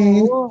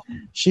wait.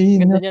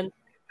 She Ganda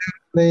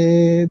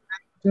played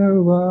you're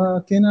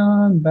walking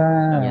on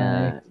by.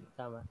 Yeah.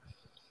 Tama.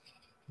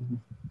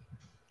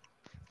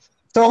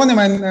 So ako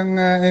naman, ang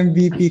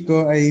MVP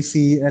ko ay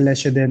si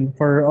Alessio din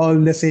for all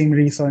the same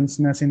reasons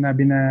na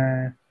sinabi na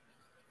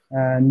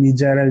ni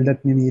Gerald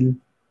at ni Neil.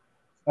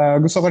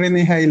 Gusto ko rin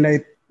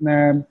i-highlight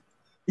na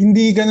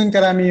hindi ganun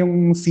karami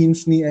yung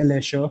scenes ni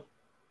Alessio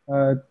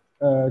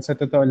sa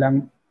totoo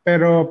lang.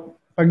 Pero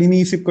pag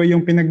inisip ko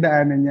yung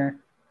pinagdaanan niya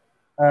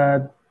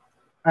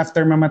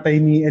after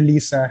mamatay ni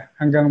Elisa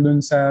hanggang dun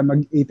sa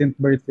mag-18th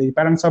birthday,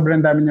 parang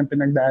sobrang dami niyang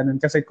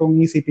pinagdaanan. Kasi kung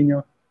isipin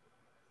nyo,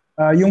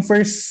 yung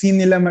first scene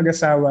nila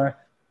mag-asawa,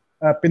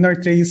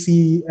 pinortray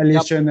si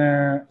Alessio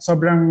na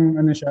sobrang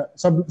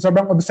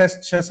sobrang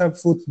obsessed siya sa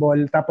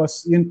football,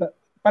 tapos yun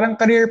parang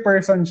career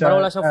person siya.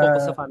 Parang wala siyang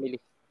focus sa family.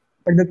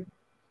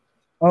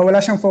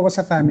 Wala siyang focus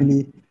sa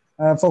family.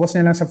 Focus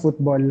niya lang sa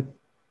football.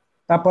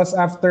 Tapos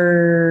after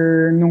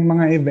nung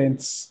mga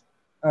events,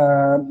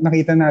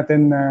 nakita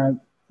natin na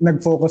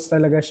nag-focus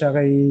talaga siya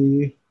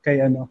kay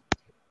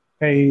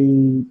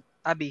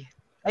Abby.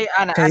 Ay,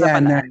 Ana. Kay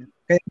Ana.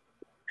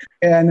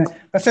 Kaya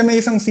kasi may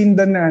isang scene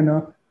doon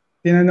na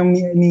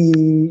tinanong ni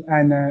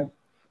Ana,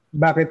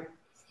 bakit,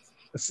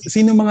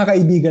 sino mga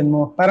kaibigan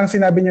mo? Parang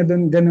sinabi niya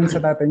doon ganun sa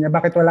tatay niya,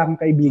 bakit wala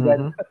kang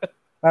kaibigan?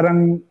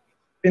 Parang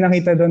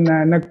pinakita doon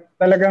na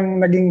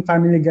talagang naging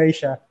family guy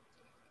siya.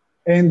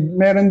 And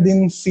meron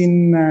din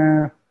scene na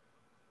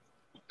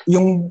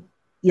yung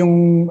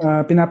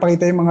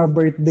pinapakita yung mga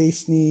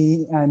birthdays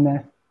ni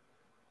Ana.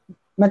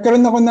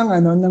 Nagkaroon ako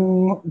ng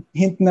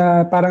hint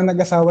na parang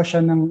nag-asawa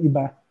siya ng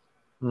iba.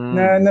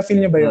 Na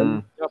feel niyo ba yun?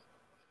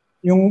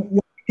 Yung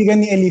kaibigan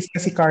ni Elisa,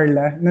 si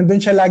Carla,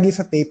 nandun siya lagi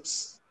sa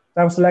tapes.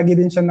 Tapos lagi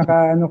din siya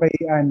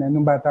kay Ana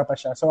nung bata pa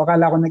siya. So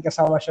akala ko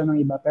nag-asawa siya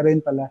ng iba, pero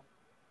yun pala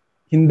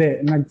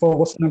hindi.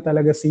 Nag-focus lang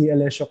talaga si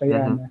Alessio kay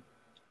Ana.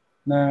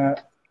 Na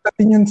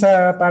pati yun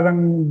sa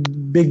parang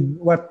big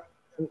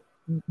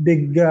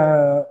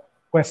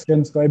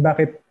questions ko ay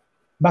bakit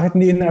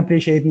hindi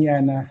na-appreciate ni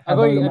Ana?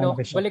 Agoy,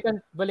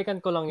 balikan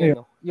ko lang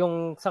yun.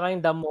 Yung sa kayong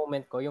dumb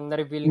moment ko, yung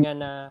na-reveal nga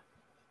na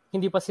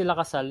hindi pa sila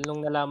kasal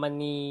nung nalaman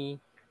ni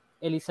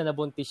Elisa na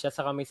buntis siya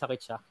saka may sakit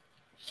siya.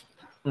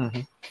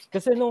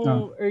 Kasi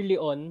nung early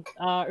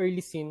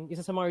scene,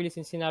 isa sa mga early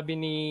scene, sinabi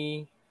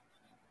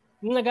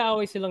nung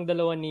nag-aaway silang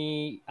dalawa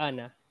ni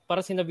Ana,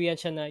 para sinabihan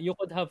siya na you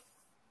could have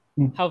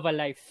a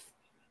life.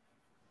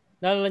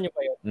 Naalala niyo pa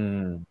yun?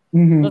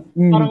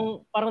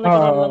 Parang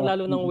nagkaroon lang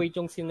lalo ng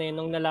weight yung scene na yun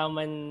nung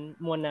nalaman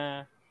mo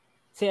na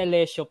si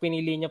Alessio,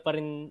 pinili niya pa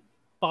rin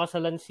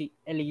pakasalan si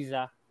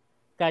Eliza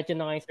kahit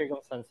yun na nga yung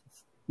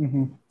circumstances.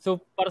 So,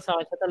 para sa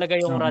akin, siya talaga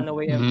yung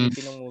runaway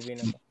MVP ng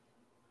movie na to.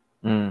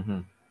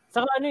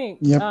 Saka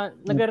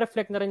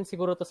nagre-reflect na rin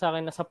siguro to sa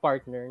akin na sa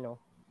partner, no?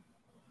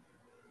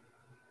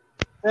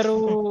 Pero,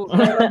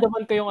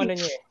 naramdaman ko yung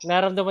niya eh.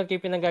 Naramdaman ko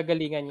yung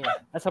pinanggagalingan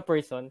niya as a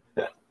person.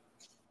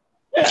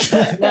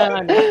 Na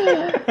ano,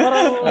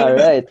 parang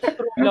Alright.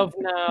 true love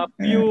na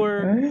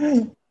pure.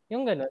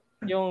 Yung gano'n.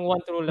 Yung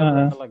one true love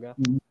na talaga.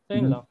 So,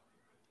 yun lang.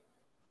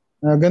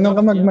 Ganun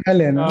ka magmahal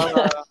eh, no?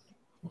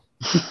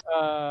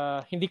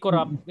 Hindi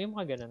corrupt. Yung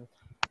mga ganun.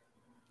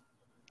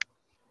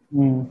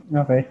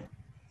 Okay.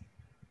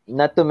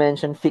 Not to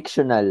mention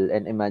fictional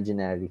and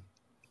imaginary.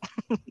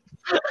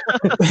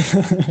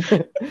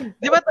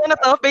 Di ba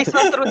to? Based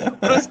on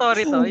true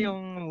story to, yung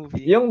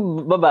movie.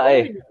 Yung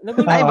babae.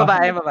 Ay,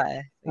 babae.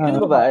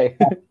 Yung babae.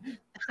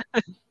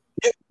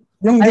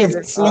 Yung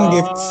gifts.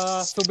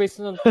 So based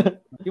on,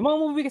 yung mga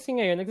movie kasi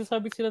ngayon,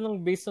 nagsasabi sila ng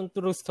based on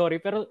true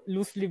story, pero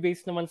loosely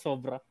based naman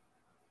sobra.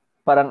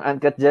 Parang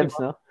Uncut Gems,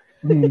 no?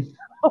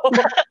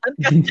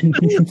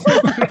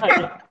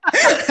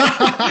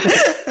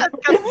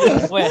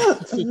 Well.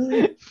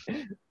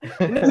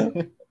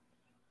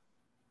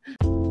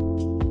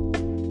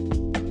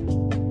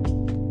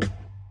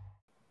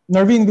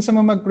 Norvin, gusto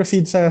mo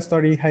mag-proceed sa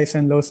story highs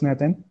and lows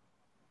natin?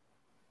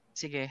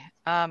 Sige.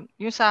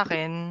 Yung sa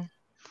akin,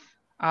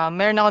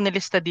 meron ako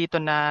nilista dito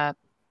na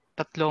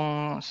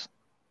 3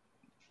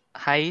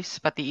 highs,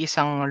 pati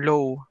isang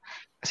low.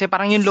 Kasi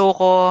parang yung low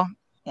ko,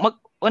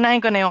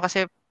 unahin ko na yun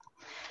kasi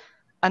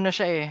ano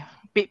siya eh,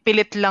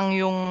 pilit lang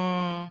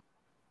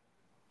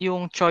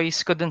yung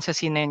choice ko dun sa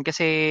scene na yun.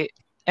 Kasi,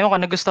 ewan ko,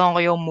 nagustuhan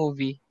ko yung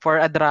movie for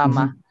a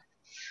drama. Mm-hmm.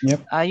 Yep.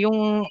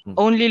 Yung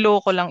only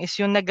low ko lang is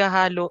yung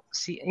naghahalo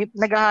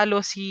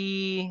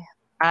si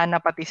Ana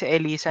pati si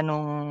Elisa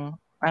nung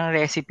ang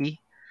recipe.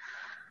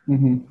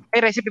 Mm-hmm. Ay,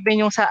 recipe ba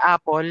yung sa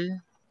Apple?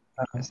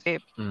 Kasi,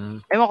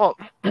 ewan ko,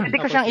 hindi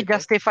ko siyang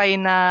i-justify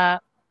na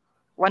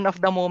one of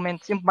the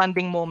moments, yung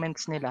bonding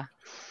moments nila.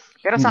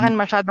 Pero sa akin,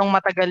 masyadong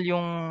matagal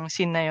yung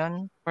scene na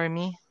yun for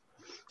me.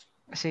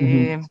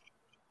 Kasi,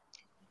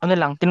 ano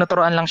lang,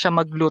 tinuturoan lang siya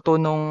magluto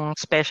nung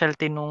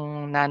specialty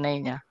nung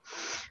nanay niya.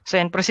 So,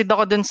 yan, proceed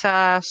ako dun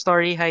sa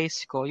story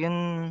highs ko.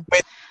 Yun...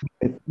 Wait.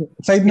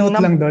 Side note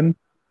lang dun.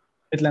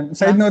 Wait lang.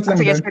 Side note lang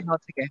sige, dun. Side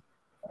note, sige.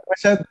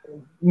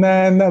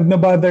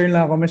 Na-bother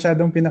lang ako.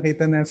 Masyadong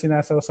pinakita na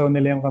sinasawsaw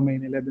nila yung kamay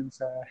nila dun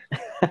sa...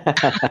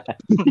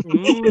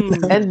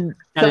 And,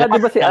 saka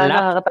diba si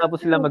Ana,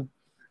 nakakatapos sila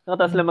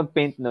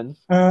mag-paint nun?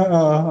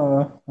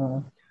 Oo.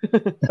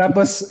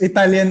 Tapos,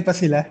 Italian pa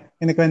sila.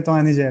 Kinikwento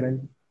nga ni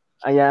Gerald.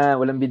 Ayan,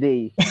 walang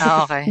bidet.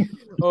 Okay.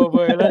 Oh,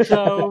 bella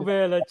ciao,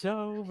 bella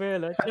ciao,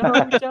 bella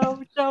ciao.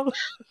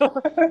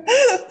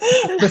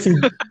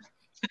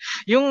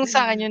 Yung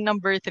sa akin, yung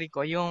number 3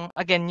 ko, yung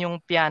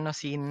piano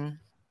scene,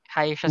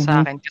 high siya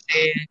sa akin. Kasi,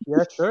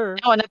 yes, sir.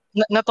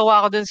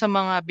 Natuwa ako dun sa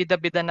mga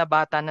bida-bida na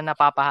bata na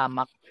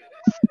napapahamak.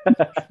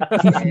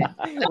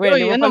 Well,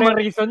 yung pala yung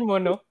reason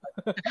mo, no?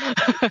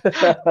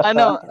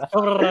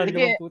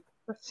 Sige,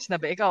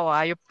 sinabi, ikaw,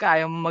 ayop ka,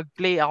 ayaw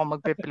mag-play, ako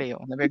magpe-play.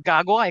 Sabi,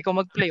 gago ka, ikaw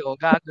mag-play,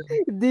 gago.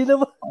 Hindi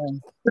naman.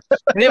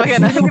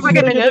 Hindi ba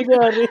ganun yun?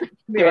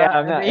 Di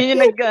ba? Yun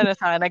yung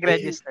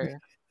nag-register.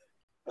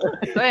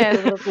 So,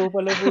 ayan.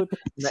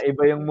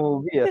 Naiba yung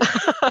movie,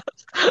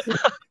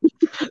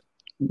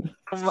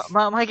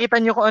 Makikita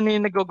nyo kung ano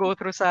yung nag-go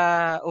through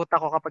sa utak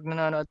ko kapag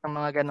nanonood ng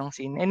mga ganong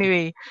scene.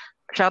 Anyway,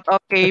 shout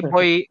out kay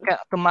Boy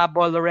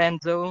Tumabo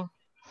Lorenzo.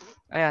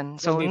 Ayan.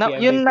 So,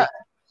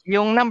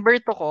 yung number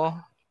 2 ko,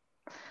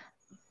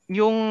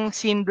 yung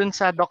scene dun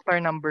sa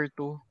Doctor Number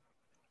 2,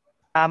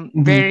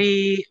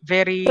 very,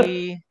 very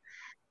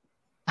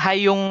high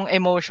yung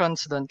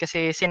emotions dun.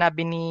 Kasi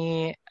sinabi ni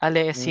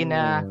Alessi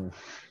na,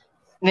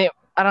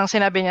 parang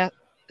sinabi niya,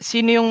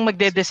 sino yung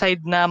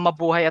magde-decide na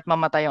mabuhay at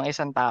mamatay yung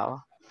isang tao?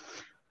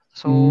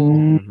 So,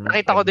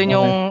 nakita ko dun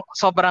yung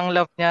sobrang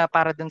love niya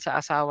para dun sa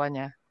asawa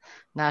niya.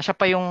 Na siya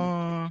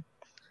yung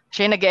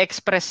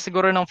nag-express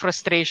siguro ng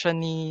frustration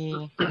ni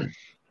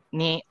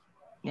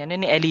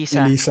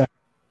Elisa.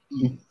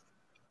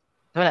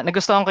 Wala,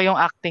 nagustuhan ko yung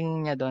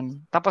acting niya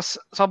doon. Tapos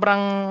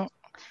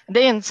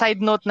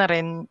side note na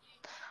rin,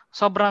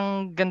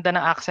 sobrang ganda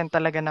ng accent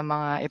talaga ng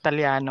mga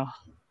Italiano.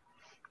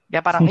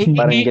 Kaya parang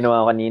parang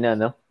ginawa ko kanina,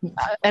 no?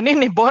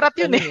 Borat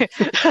yun eh.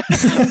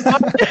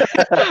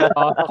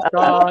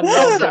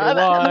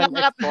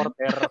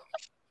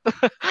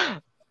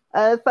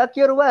 Fuck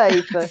your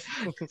wife.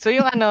 So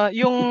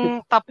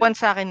yung top 1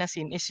 sa akin na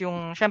scene is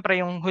yung syempre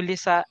yung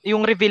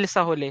reveal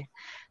sa huli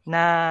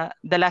na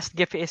the last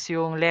gift is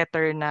yung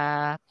letter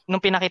na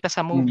nung pinakita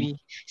sa movie.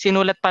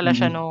 Sinulat pala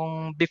siya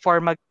nung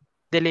before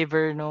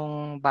mag-deliver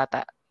nung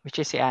bata, which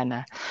is si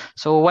Ana.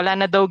 So wala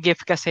na daw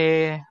gift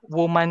kasi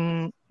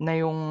woman na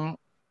yung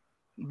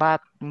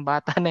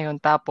bata na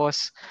yun.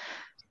 Tapos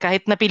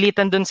kahit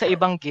napilitan dun sa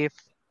ibang gift,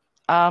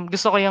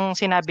 gusto ko yung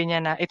sinabi niya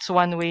na it's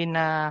one way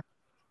na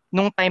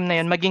nung time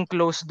na yun maging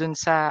close dun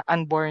sa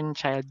unborn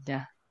child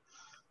niya.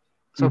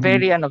 So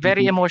very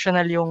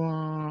emotional yung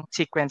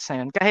sequence na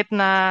yun. Kahit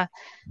na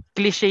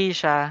cliche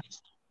siya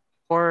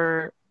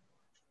or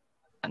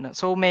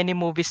so many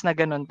movies na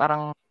ganun,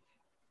 parang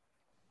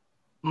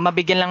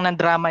mabigyan lang ng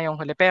drama yung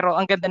huli. Pero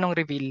ang ganda ng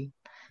reveal.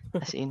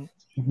 As in.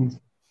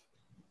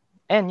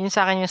 And yun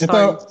sa akin yung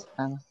story.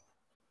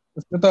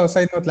 Ito,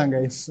 side note lang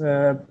guys.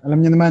 Alam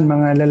niyo naman,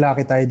 mga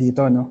lalaki tayo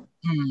dito, no?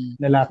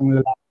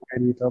 lalaking ka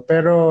dito.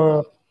 Pero,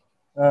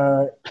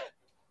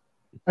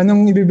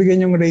 anong ibibigay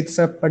niyong rate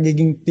sa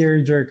pagiging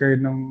tearjerker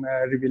nung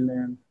reveal na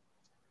yun?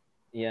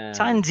 Yeah.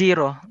 Sa akin,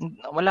 0.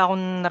 Wala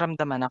akong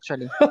naramdaman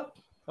actually.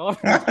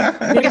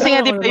 Kasi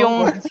nga di ba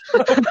yung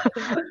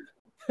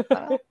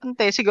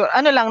siguro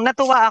lang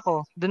natuwa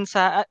ako dun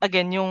sa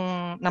again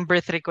yung number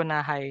 3 ko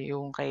na high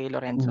yung kay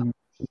Lorenzo.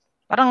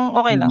 Parang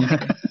okay lang.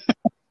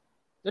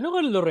 Ano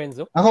kay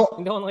Lorenzo? Ako,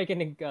 hindi ako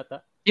nakikinig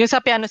ata. Yung sa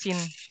piano scene.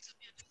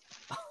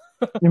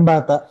 Yung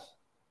bata.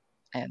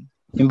 Ayan.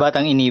 Yung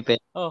batang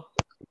inipit. Oh.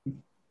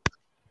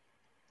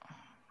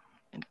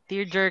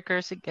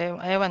 Tearjerker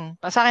ewan.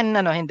 Sa akin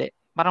hindi.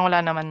 Parang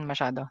wala naman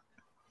masyado.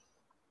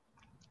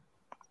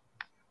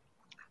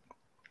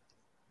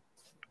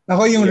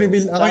 Ako yung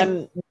reveal.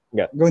 Ako,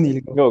 go, Neil.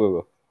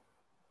 Go.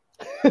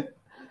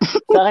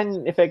 Sa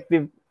akin,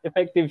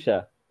 effective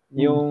siya.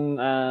 Yung,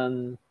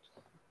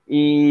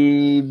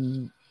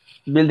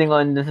 building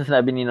on dun sa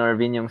sinabi ni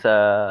Norvin, yung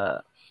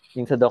sa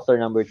Doctor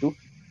Number 2.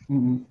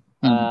 Mm-hmm.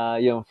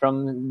 Yung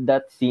from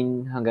that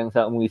scene hanggang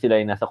sa umuwi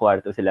sila, yung nasa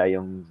kwarto sila,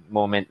 yung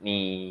moment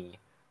ni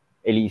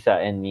Elisa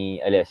and ni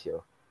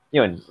Alessio.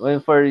 Yun. Well,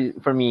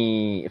 for me,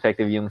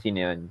 effective yung scene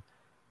yun.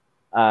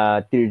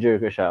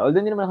 Tearjerker siya.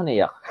 Although hindi naman ako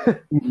naiyak.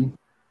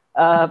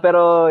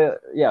 Pero,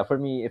 yeah, for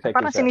me, effective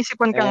parang siya.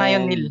 sinisipon ka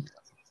ngayon, Neil.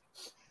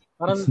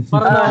 Parang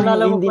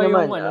naalala mo hindi pa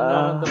naman, yung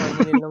nararamdaman mo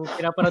Neil nung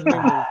pinaparad mo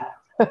yung movie.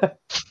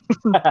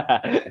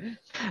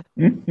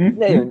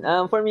 Yun.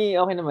 For me,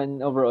 okay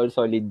naman. Overall,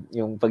 solid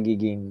yung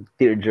pagiging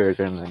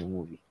tearjerker ng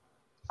movie.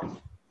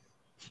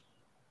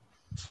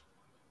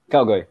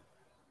 Ikaw, Goy.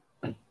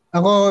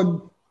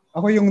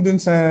 Ako yung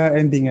dun sa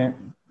ending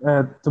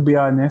to be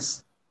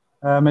honest.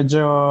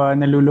 Medyo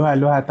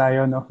naluluha-luha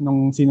tayo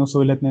nung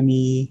sinusulat na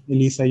ni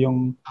Elisa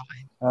yung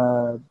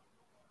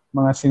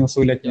mga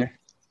sinusulat niya.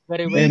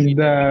 Very well.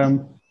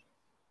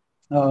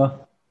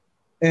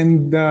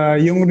 And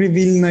yung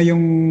reveal na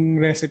yung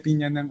recipe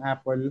niya ng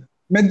apple,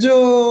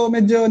 medyo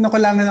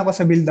nakulangan ako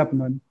sa build-up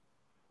nun.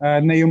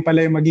 Na yung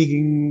pala yung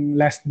magiging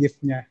last gift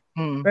niya.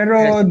 Pero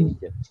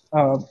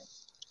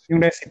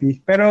yung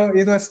recipe. Pero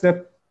it was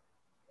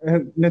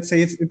let's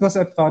say it was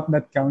a thought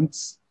that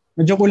counts.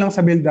 Medyo kulang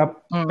sa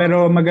build-up,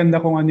 pero maganda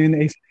kung ano yung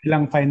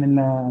lang final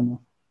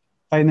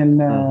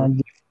na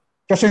gift.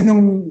 Kasi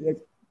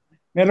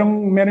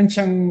meron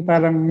siyang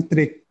parang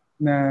trick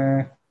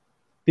na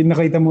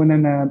pinakita muna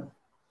na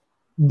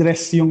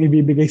dress yung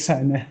ibibigay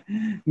sana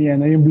ni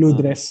yung blue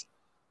dress.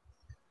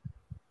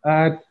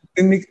 At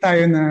tinik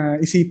tayo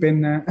na isipin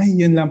na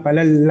yun lang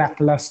pala,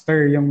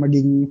 lackluster yung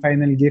magiging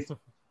final gift.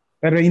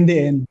 Pero in the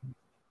end,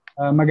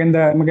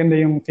 maganda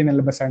yung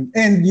kinalabasan.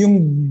 And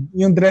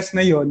yung dress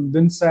na yon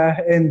dun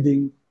sa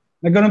ending,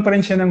 nagkaroon pa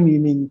rin siya ng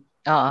meaning.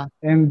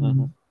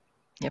 And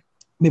yep.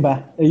 'Di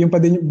ba? Yung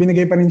pa din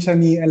binigay pa rin siya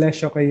ni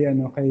Alessio kay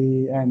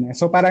Anna.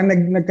 So parang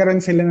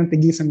nagkaroon sila ng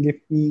tigisang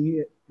gift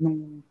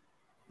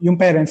yung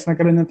parents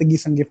nagkaroon ng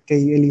tigisang gift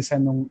kay Elisa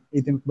nung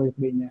 18th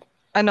birthday niya.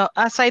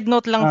 Side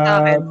note lang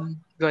sa akin,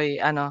 Goy,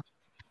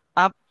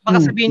 baka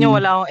sabihin niyo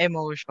wala akong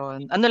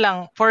emotion.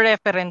 For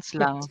reference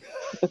lang.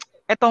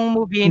 Etong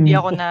movie hindi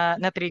ako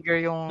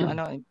na-trigger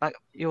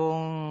yung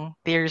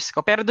tears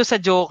ko. Pero doon sa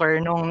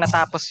Joker nung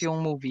natapos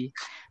yung movie,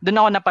 doon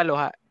ako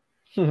napaluha.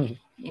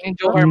 Yung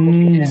Joker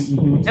movie.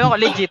 Ewan ko,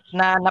 legit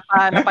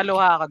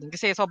napaluha ako doon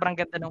kasi sobrang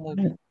ganda ng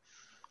movie.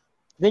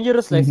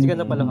 Dangerous Life, di ka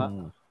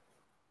napaluha.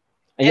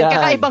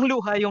 Kakaibang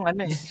luha yung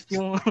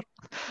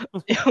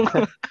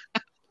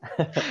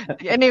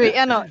anyway,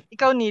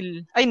 ikaw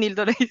Neil. Ay, Neil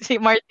tuloy si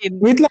Martin.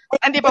 Wait lang.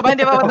 Hindi pa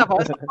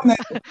tapos?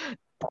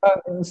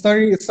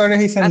 Story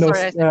highs and lows.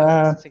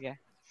 Sige.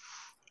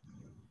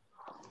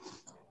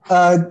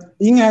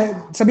 Yun nga,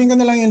 sabihin ko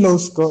na lang yung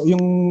lows ko.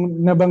 Yung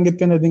nabanggit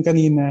ko na din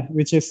kanina,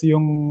 which is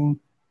yung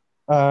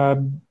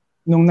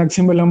nung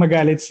nagsimulang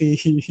magalit si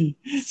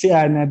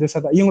Anna doon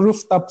sa yung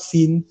rooftop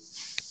scene,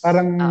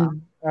 parang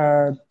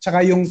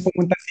tsaka yung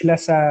pumunta sila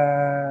sa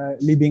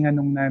libingan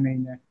ng nanay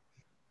niya.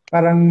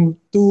 Parang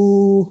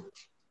too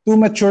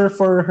mature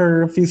for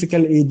her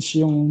physical age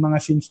yung mga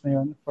scenes na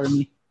yun for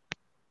me.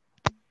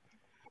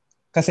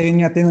 Kasi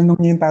yun nga, tinanong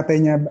niya yung tatay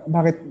niya,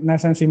 bakit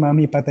nasan si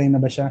mami, patay na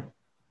ba siya?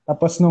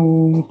 Tapos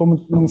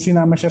nung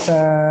sinama siya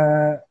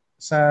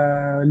sa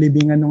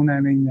libingan ng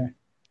nanay niya,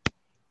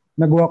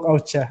 nag-walk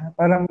out siya.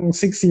 Parang 6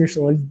 years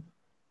old.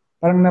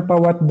 Parang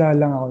napa-what the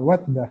lang ako.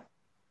 What the?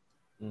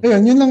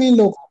 Ayun, yun lang yung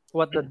look.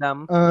 What the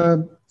damn?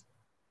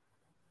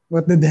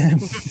 What the damn?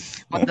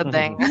 What the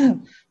dang?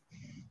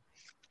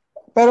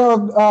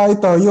 Pero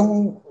ito,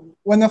 yung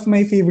one of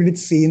my favorite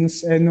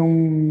scenes nung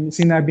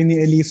sinabi ni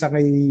Elisa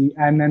kay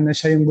Anna na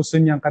siya yung gusto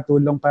niyang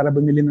katulong para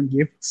bumili ng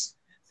gifts.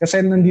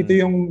 Kasi nandito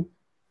yung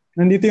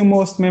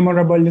most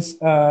memorable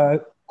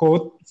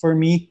quote for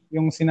me,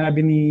 yung sinabi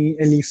ni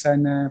Elisa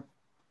na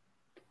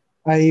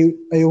I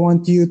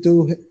want you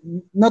to,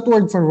 not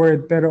word for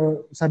word,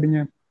 pero sabi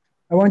niya,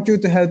 I want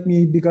you to help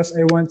me because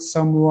I want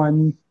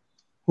someone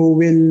who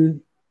will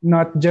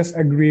not just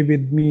agree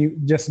with me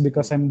just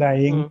because I'm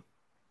dying.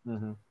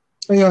 Mm-hmm.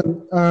 Ayun,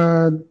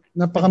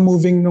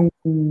 napaka-moving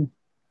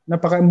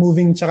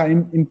napaka-moving tsaka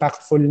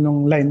impactful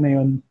nung line na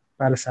yun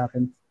para sa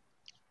akin.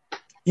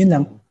 Yun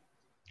lang.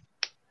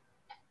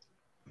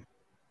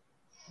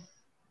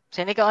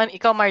 So,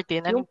 ikaw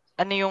Martin,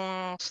 ano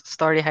yung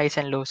story highs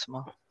and lows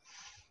mo?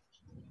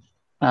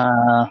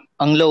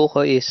 Ang low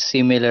ko is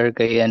similar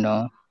kay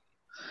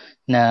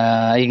na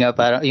yung nga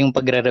parang yung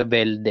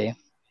pagre-rebelde.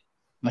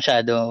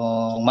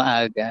 Masyadong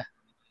maaga.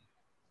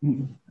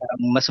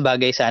 Mas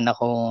bagay sana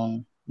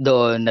kung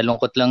doon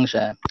nalungkot lang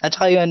siya. At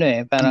saka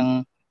yung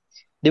parang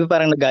di ba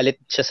parang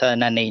nagalit siya sa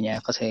nanay niya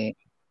kasi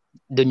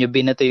doon yung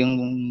binato yung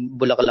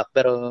bulaklak,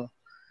 pero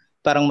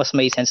parang mas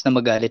may sense na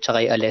magalit siya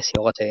kay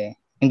Alessio kasi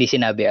hindi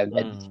sinabi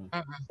agad.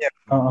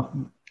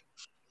 Oo.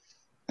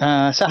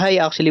 Sa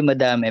high actually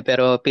madami,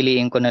 pero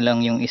piliin ko na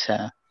lang yung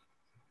isa.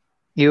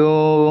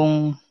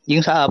 Yung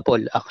sa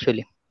Apple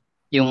actually.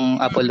 Yung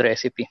Apple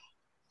recipe.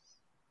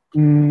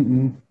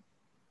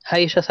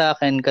 High siya sa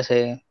akin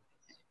kasi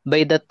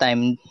by that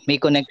time may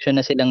connection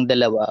na silang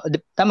dalawa.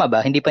 Tama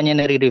ba? Hindi pa niya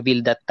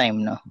nare-reveal that time,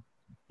 no?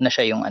 Na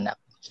siya yung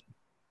anak.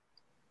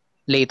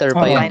 Later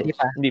pa yun.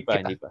 Hindi pa.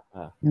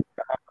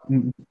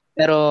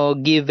 Pero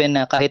given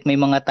na kahit may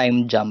mga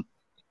time jump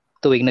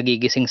tuwing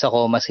nagigising sa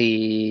coma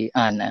si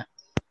Ana,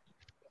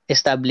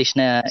 established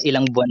na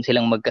ilang buwan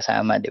silang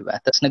magkasama, di ba?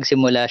 Tapos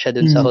nagsimula siya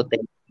dun sa hotel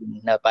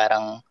na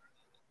parang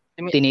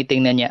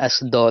tinitingnan niya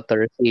as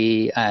daughter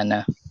si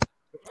Ana.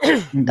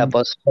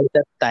 Tapos by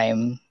that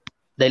time,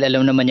 dahil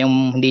alam naman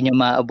niyang hindi niya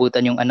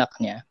maabutan yung anak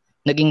niya,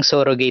 naging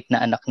surrogate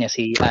na anak niya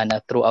si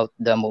Ana throughout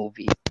the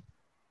movie.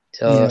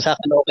 So, sa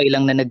akin okay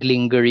lang na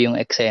naglinger yung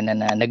eksena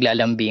na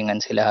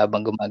naglalambingan sila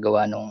habang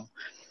gumagawa nung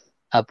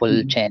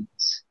Apple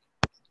Chance.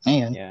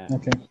 Ayun. Yeah.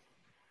 Okay.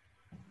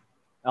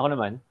 Ako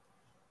naman.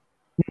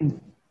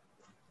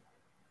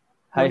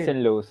 Highs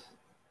and lows.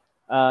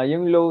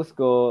 Yung lows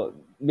ko,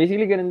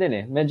 basically ganun din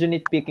eh. Medyo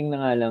nitpicking na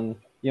nga lang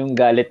yung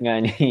galit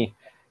nga ni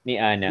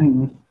Ana.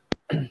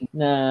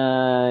 Na,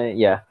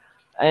 yeah.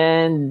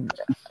 And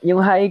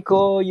yung high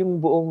ko, yung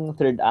buong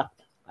third act,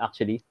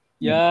 actually.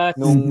 Yes.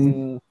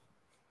 Nung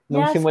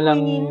Yes,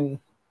 simulang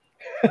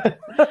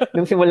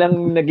nung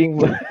simulang naging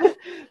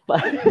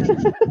parang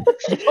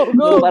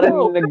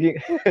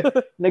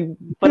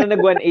nag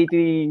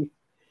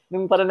 180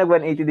 nung parang nag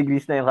 180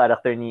 degrees na yung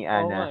character ni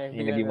Ana,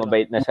 yung naging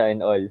mabait na siya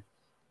and all.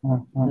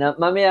 Na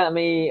mamaya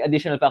may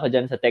additional pa ako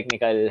diyan sa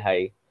technical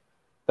high.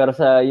 Pero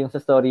sa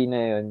story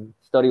na yun,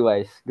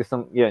 story-wise,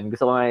 gusto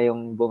ko nga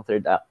yung buong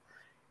third act.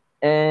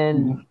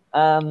 And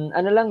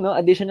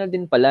additional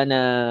din pala na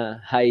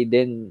high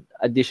din,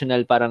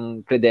 additional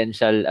parang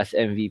credential as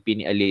MVP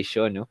ni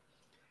Alessio, no?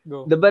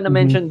 Diba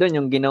na-mention doon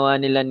yung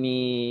ginawa nila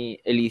ni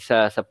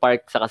Elisa sa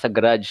park saka sa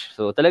garage.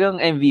 So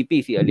talagang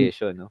MVP si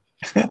Alessio, no?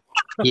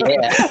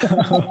 Yeah.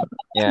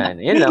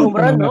 Yan lang. Home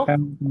run, no?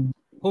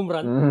 Home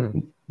run.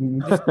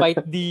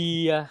 Despite the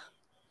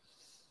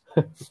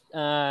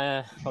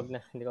wag na,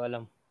 hindi ko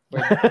alam.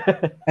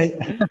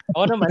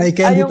 Ako naman. I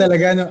candy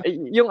talaga, no?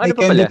 Yung ano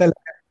pa pala?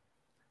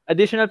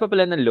 Additional pa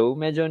pala na low,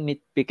 medyo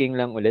nitpicking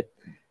lang ulit.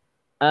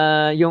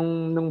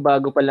 Yung nung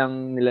bago pa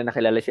lang nila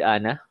nakilala si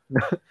Ana.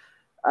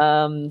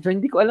 So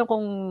hindi ko alam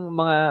kung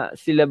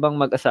sila bang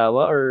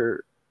mag-asawa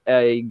or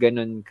ay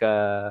ganun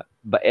ka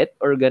bait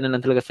or ganun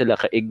lang talaga sila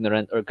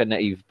ka-ignorant or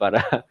ka-naive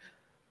para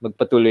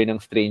magpatuloy ng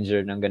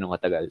stranger ng ganung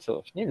katagal.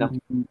 So, yun lang.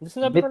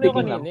 Sinabi ko na yung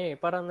kanina eh.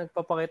 Parang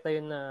nagpapakita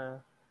yun na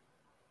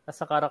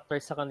as a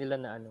character sa kanila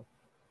na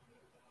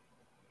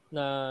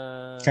na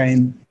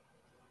kind,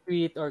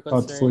 sweet or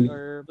concerned thoughtful,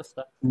 or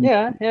basta.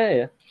 Yeah.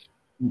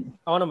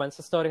 Ako naman, sa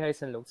story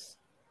highs and lows.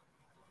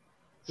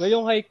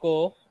 Yung high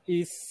ko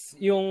is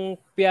yung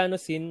piano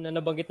scene na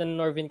nabanggit na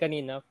Norvin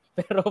kanina,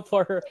 pero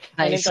for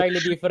an entirely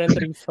different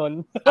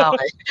reason.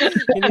 Okay.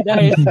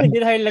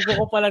 hindi dahil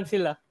nagkukupalan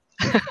sila.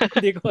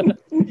 Hindi ko na.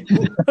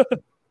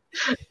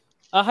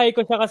 High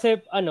ko siya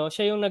kasi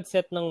siya yung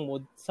nag-set ng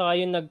mood, saka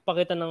yung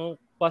nagpakita ng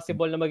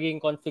possible na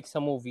magiging conflict sa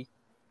movie.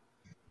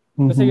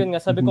 Kasi yun nga,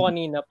 sabi ko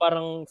kanina,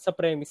 parang sa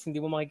premise, hindi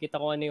mo makikita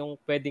kung ano yung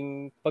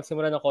pwedeng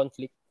pagsimula ng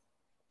conflict.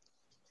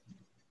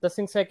 Tapos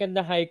yung second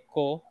na high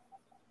ko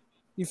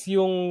is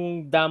yung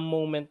damn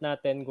moment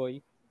natin,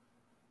 Goy.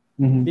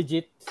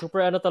 Legit.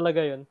 Super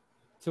talaga yun.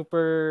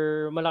 Super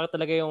malaki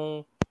talaga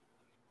yung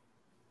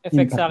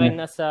effect sa akin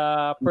as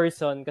a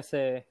person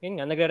kasi, yun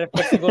nga,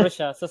 nagre-reflect siguro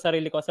siya sa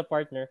sarili ko as a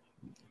partner.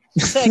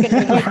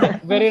 Second,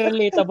 very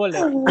relatable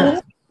eh.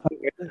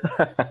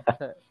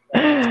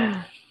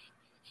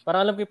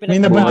 Parang alam ko yung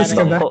may nabuntis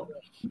ka ba?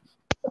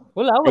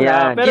 Wala.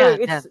 Ayan. Pero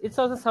it's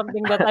also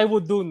something that I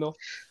would do, no?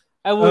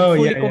 I would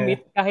fully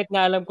commit kahit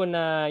na alam ko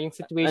na yung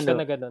situation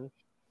na ganun.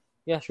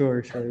 Yeah.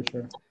 Sure.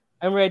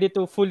 I'm ready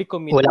to fully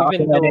commit. Wala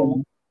even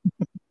though...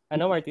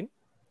 Martin?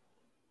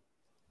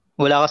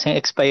 Wala kasing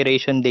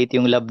expiration date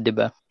yung love, di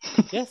ba?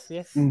 Yes.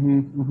 Yeah.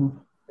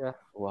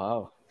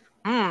 Wow.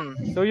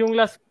 So yung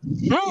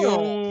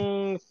yung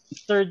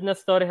third na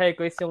story high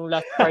ko is yung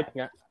last part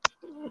nga.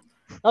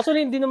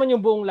 Actually, hindi naman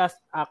yung buong last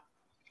act.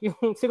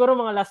 Yung siguro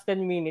mga last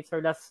 10 minutes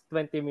or last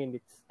 20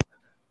 minutes.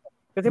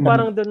 Kasi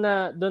parang doon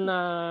na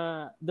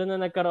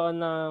nagkaroon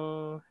ng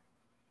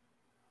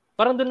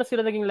parang doon na sila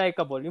naging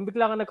likable. Yung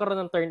bigla ka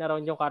nagkaroon ng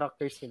turnaround yung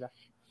characters nila.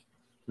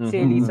 Si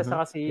Elisa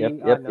saka si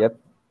Anna. Yep.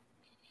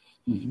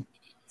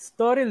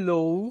 Story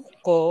low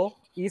ko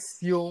is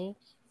yung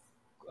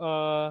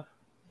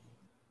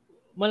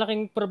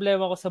malaking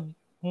problema ko sa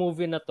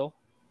movie na to.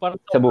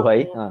 Parang sa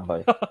buhay?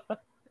 Okay.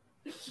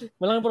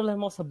 Malaking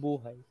problema ko sa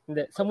buhay.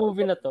 Hindi, sa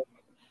movie na to.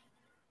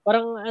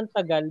 Parang ang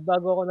tagal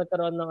bago ako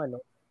nagkaroon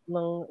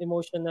ng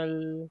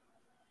emotional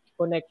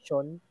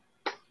connection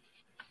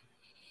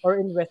or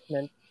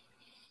investment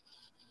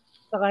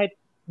sa kahit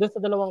doon sa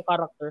dalawang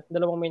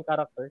main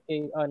character,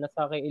 kay Anna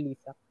sa kay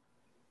Elisa.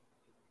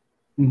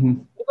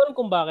 Hindi ko alam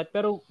kung bakit,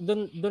 pero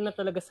doon na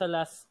talaga sa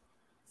last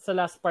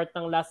part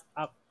ng last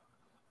act,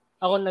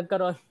 ako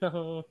nagkaroon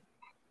ng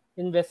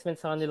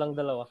investment sa kanilang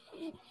dalawa.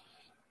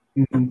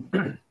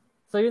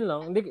 So yun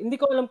lang. Hindi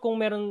ko alam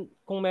kung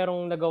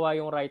merong nagawa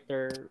yung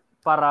writer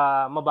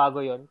para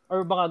mabago yon,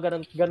 or baka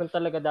ganun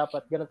talaga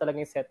dapat, ganun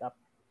talaga yung setup.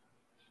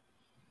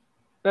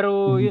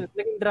 Pero yun,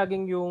 naging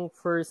dragging yung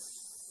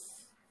first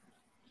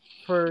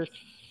 2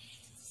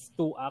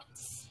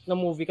 acts ng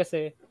movie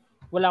kasi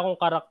wala akong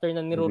character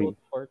na niro-root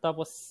for.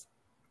 Tapos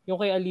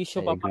yung kay Alicia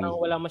pa parang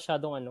wala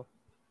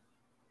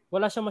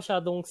siya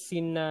masyadong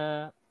scene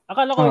na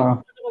akala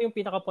ko yung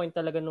pinaka-point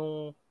talaga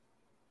nung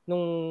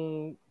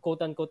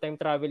quote-unquote time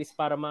travel is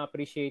para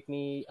ma-appreciate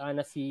ni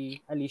Anna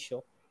si Alicia.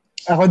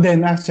 Ako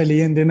din,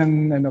 actually. Yun din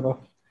ang ko.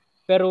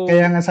 Pero,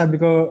 kaya nga sabi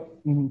ko,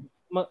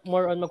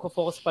 more on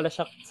magfo-focus pala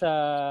siya sa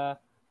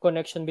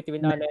connection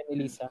between Anna and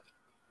Elisa.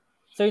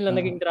 So yun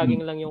lang, naging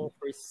dragging lang yung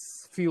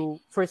first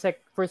 2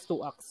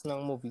 acts ng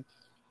movie.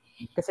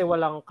 Kasi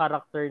walang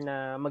character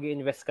na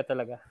mag-i-invest ka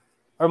talaga.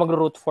 Or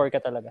mag-root for ka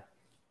talaga.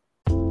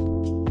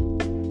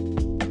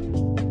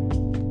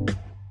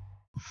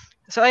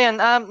 So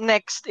ayan,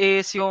 next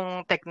is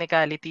yung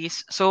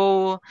technicalities.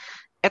 So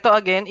ito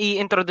again,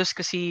 i-introduce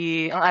ko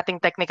ang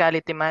ating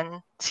technicality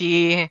man,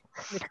 si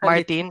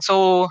Martin.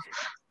 So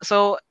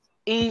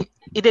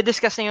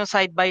i-discuss na yung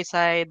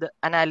side-by-side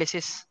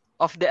analysis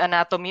of the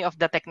anatomy of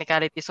the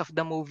technicalities of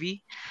the movie.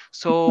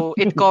 So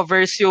it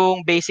covers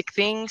yung basic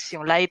things,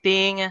 yung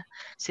lighting,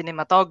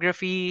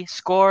 cinematography,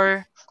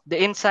 score, the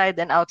inside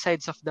and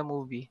outsides of the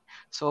movie.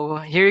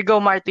 So here you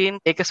go, Martin.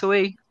 Take us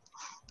away.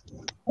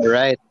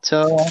 Alright.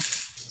 So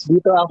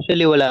dito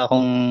actually wala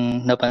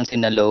akong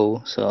napansin na low.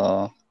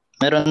 So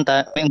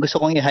yung gusto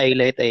kong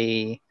i-highlight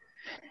ay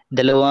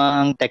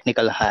dalawang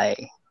technical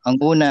high. Ang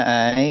una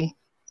ay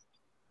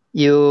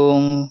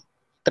yung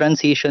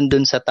transition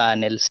dun sa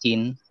tunnel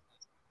scene.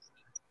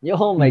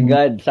 Oh my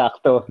God,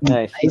 sakto.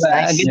 Nice.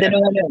 Ang ganda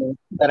naman yun.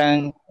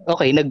 Parang,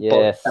 okay,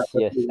 nag-pause.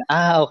 Yes.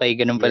 Okay,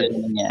 ganun pala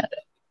yung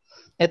nangyari.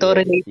 Ito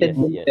related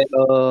din,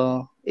 pero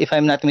if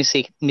I'm not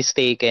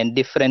mistaken,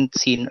 different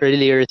scene,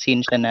 earlier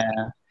scene siya na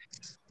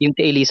yung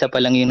kay Elisa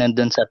pa lang yung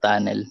nandun sa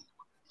tunnel.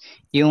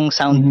 Yung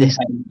sound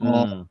design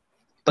mo,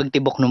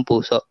 pagtibok ng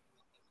puso.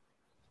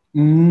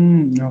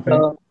 Okay.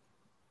 So,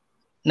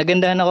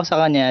 nagandahan ako sa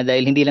kanya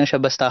dahil hindi lang siya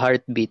basta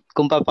heartbeat.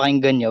 Kung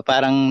papakinggan nyo,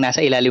 parang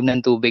nasa ilalim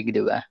ng tubig,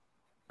 di ba?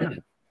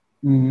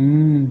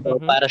 So,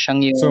 para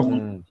siyang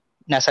yung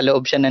nasa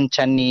loob siya ng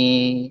tiyan ni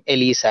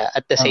Elisa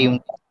at the same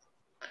time,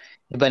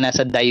 di ba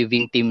nasa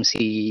diving team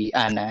si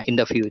Anna in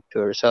the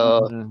future.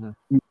 So,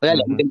 wala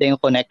lang, ganda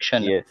yung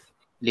connection. Yes.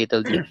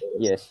 Little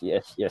details.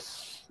 Yes.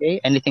 Okay,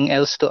 anything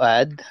else to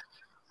add?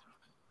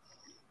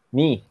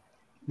 Me.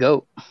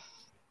 Go.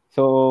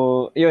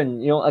 So,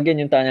 yung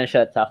tunnel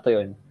shot, sakto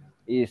yun.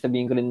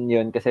 Sabihin ko rin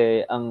yun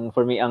kasi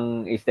for me,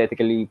 ang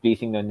aesthetically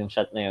pleasing nun, yung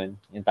shot na yun,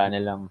 yung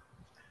tunnel lang.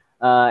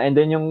 And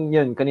then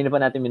yun, kanina pa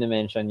natin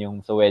minimension yung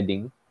sa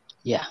wedding.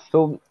 Yeah.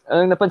 So,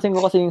 napansin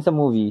ko kasi yung sa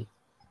movie,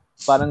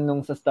 parang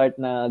nung sa start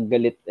na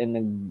galit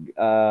and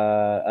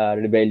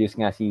rebellious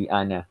nga si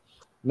Anna,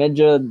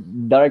 medyo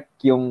dark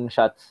yung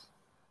shots,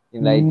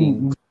 yung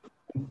lighting.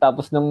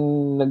 Tapos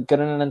nung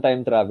nagkaroon na ng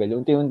time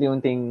travel,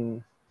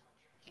 unti-unting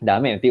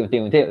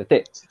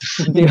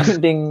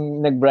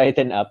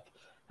nag-brighten up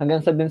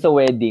hanggang sa dun sa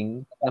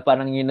wedding na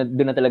parang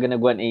doon na talaga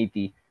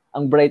nag-180.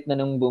 Ang bright na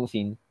nung buong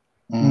scene.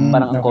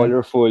 Parang ang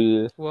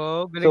colorful.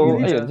 Wow, galing.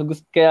 So, ayun. So,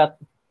 kaya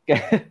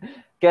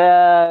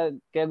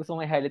gusto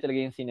kong i-highlight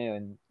talaga yung scene na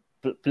yun.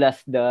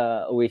 Plus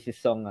the Oasis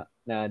song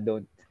na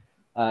Don't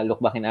Look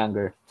Back in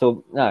Anger.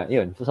 So,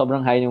 yun. So,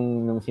 sobrang high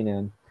yung scene na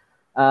yun.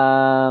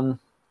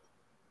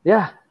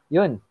 Yeah,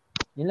 yun.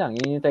 Yun lang.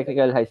 Yun yung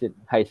technical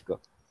highs ko.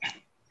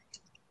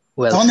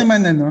 Well, ako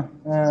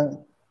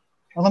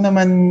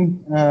naman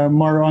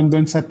more on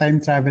doon sa time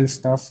travel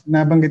stuff.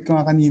 Nabanggit ko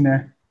nga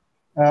kanina.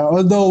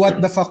 Although what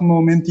the fuck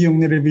moment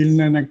yung ni-reveal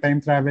na nag-time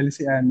travel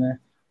si Anna,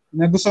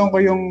 nagustuhan ko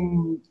yung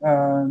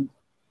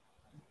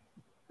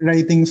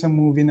writing sa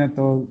movie na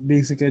to,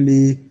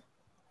 basically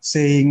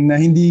saying na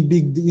hindi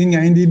big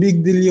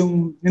deal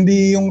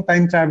yung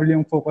time travel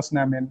yung focus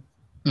namin.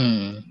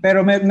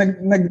 Pero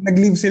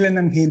nag-leave sila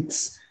ng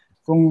hints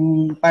kung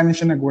paano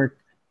siya nag-work.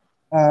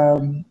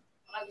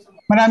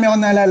 Marami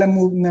akong naalala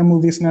na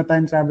movies na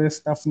time travel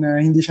stuff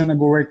na hindi siya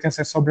nag-work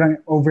kasi sobrang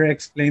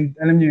over-explained.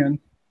 Alam niyo yun?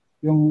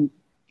 Yung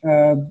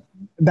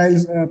dahil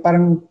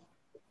parang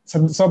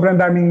sobrang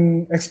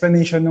daming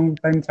explanation ng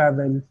time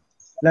travel,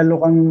 lalo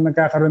kang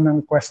nagkakaroon ng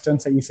question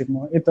sa isip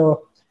mo.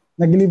 Ito,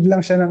 nag-leave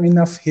lang siya ng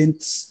enough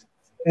hints.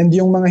 And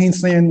yung mga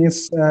hints na yun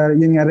is,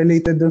 yun nga,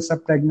 related dun sa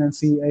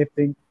pregnancy, I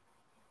think.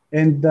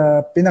 And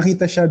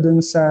pinakita siya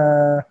dun sa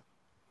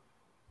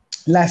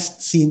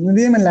last scene.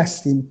 Hindi naman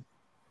last scene.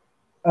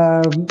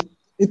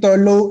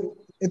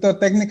 Ito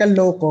technical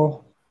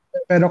loco,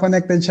 pero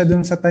connected siya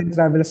dun sa time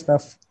travel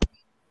stuff.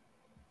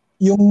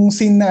 Yung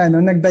scene na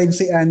nag-dive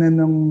si Anna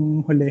nung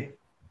huli.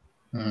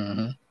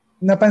 Mm-hmm.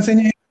 Napansin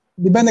niyo,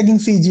 di ba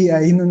naging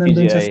CGI nung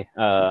nandun CGI.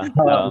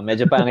 siya?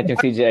 Medyo pangit yung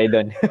CGI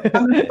doon.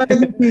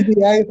 Ang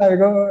CGI, sabi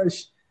ko,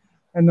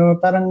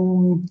 parang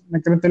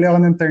nagkaroon tuloy ako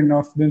ng turn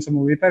off dun sa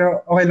movie.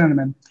 Pero okay lang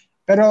naman.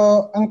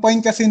 Pero ang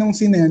point kasi nung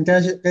scene na yun,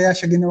 kaya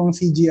siya ginawang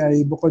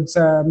CGI bukod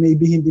sa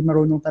maybe hindi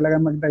marunong talaga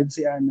mag-dive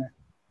si Anna.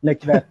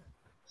 Like that.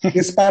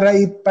 Is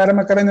para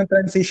magkaroon ng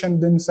transition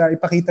dun sa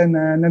ipakita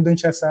na nandun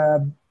siya sa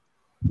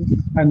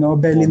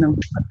belly ng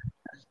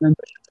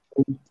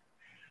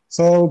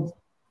so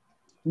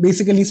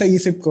basically sa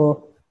isip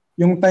ko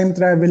yung time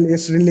travel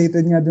is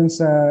related nga dun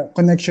sa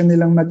connection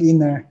nilang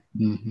mag-ina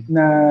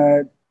na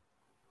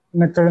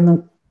nagkaroon ng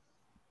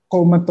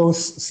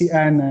comatose si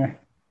Anna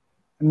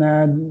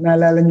na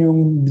naalala niyo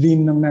yung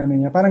dream ng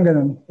nanay niya, parang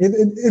ganun.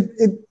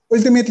 It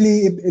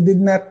ultimately it did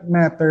not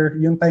matter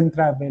yung time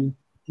travel.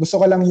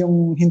 Gusto ko lang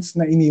yung hints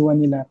na iniwan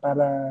nila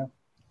para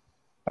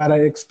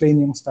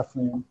explain yung stuff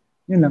na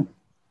yun lang.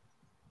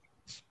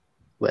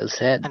 Well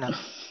said.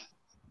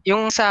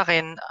 Yung sa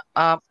akin,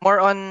 more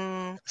on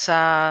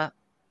sa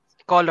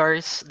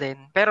colors din.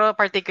 Pero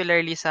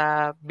particularly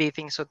sa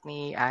bathing suit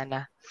ni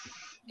Anna.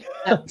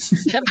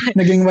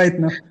 Naging white,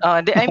 no?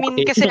 I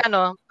mean, kasi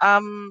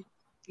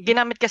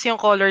ginamit kasi yung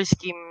color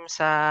scheme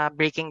sa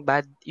Breaking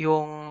Bad.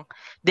 Yung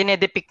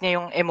dinedepict niya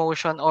yung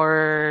emotion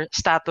or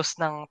status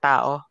ng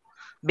tao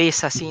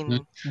based sa scene.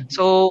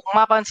 So,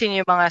 kung mapansin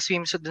niyo yung mga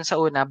swimsuit dun sa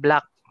una,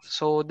 black.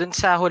 So, dun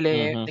sa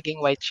huli, naging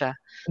white siya.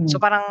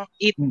 So, parang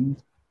it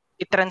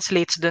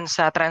translates dun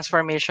sa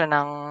transformation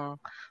ng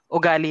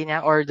ugali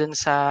niya or dun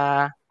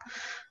sa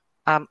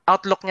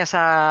outlook niya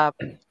sa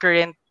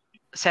current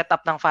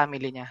setup ng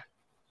family niya.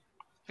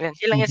 Yun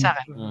lang yun sa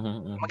akin.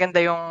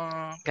 Maganda yung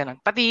ganun.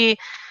 Pati,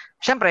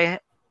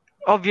 syempre,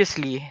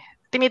 obviously,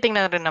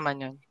 tinitingnan rin naman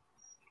yun.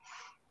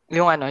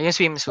 Yung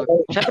swimsuit.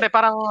 Syempre,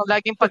 parang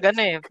laging pag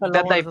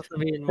dadive.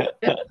 Sasabihin mo.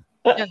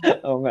 Yun.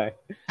 Oo nga.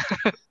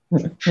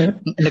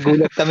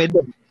 Nagulat kami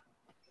doon.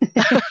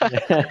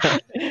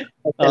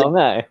 Oo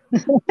nga eh.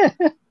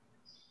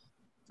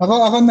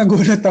 Ako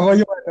nagulat ako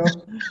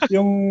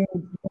yung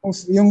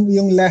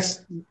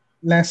last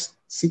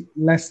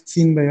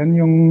scene ba yun?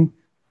 Yung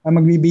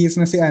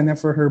magbibihis na si Anna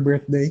for her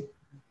birthday.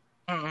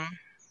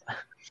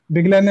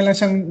 Bigla na lang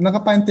siyang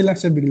nakapanty lang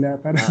siya bigla,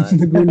 parang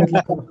nagulat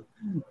lang ako.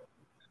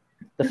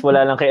 Tapos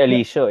wala lang kay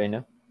Alicio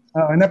no?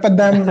 Oo,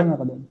 napadami lang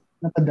ako doon.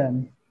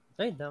 Napadami.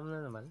 Ay, dam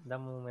na naman. Dam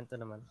momento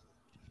naman.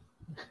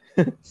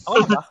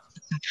 Ako ba?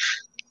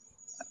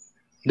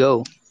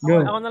 Go.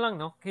 Ako na lang,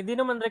 no? Hindi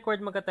naman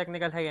required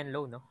magka-technical high and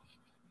low, no?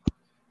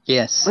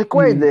 Yes.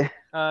 Required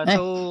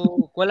So,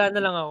 wala na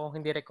lang ako,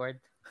 hindi record.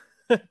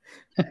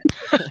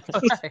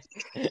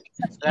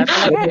 Wala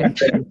talaga eh.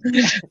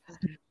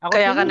 Ako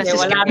Kaya ka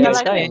wala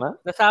talaga eh.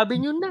 Nasabi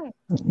nyo na.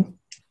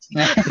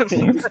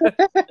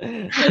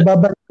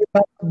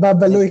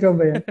 Babalo ikaw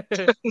ba yan?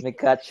 May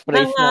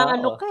catchphrase na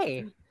ako. Ka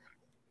eh.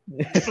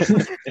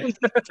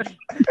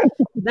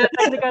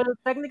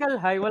 Technical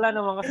high, wala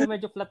naman kasi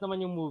medyo flat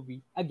naman yung movie.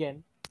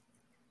 Again,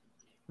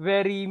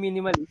 very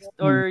minimalist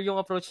or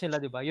yung approach nila,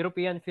 di ba?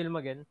 European film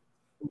again.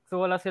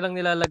 So wala silang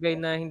nilalagay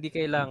na hindi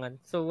kailangan.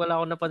 So wala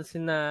akong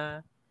napansin na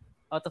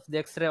out of the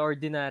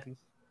extraordinary.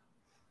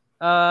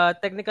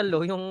 Technical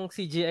low, yung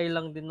CGI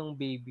lang din ng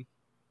baby.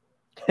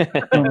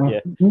 Yeah.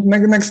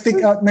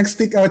 Nag-stick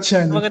out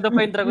siya. No? Maganda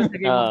pa yung dragon sa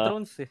Game of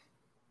Thrones eh.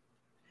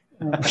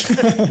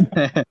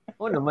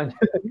 Oo naman.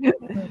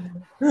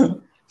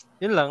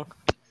 Yun lang.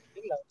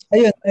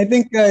 Ayun, I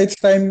think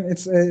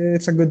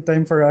it's a good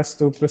time for us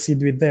to proceed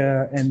with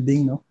the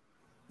ending, no?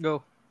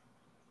 Go.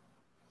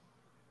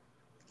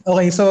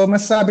 Okay, so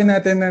masasabi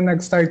natin na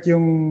nag-start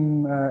yung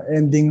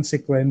ending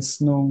sequence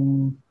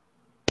nung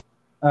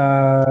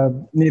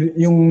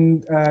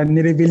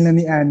nireveal na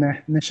ni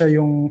Anna na siya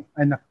yung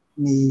anak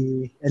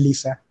ni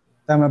Elisa.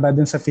 Tama ba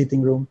dun sa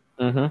fitting room?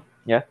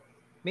 Yeah.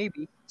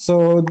 Maybe.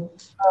 So,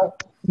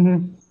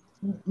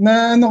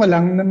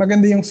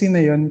 maganda yung scene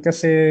na yun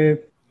kasi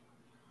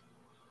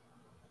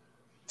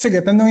sige,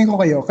 tanungin ko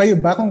kayo. Kayo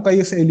ba kung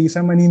kayo sa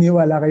Elisa,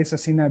 maniniwala kayo sa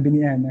sinabi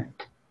ni Anna?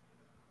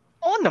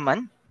 Oo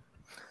naman.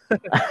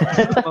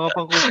 Mga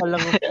pangkukal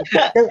lang.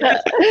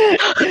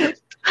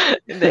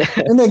 Hindi.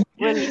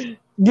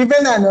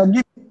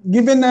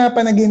 Given na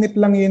panaginip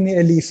lang yun ni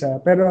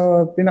Elisa,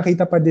 pero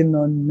pinakita pa din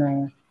noon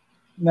na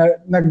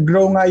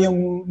nag-grow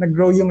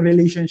yung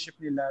relationship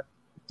nila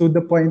to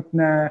the point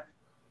na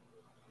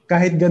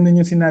kahit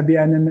ganun yung sinabi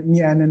ni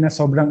Anna na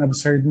sobrang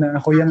absurd na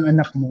ako yung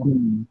anak mo,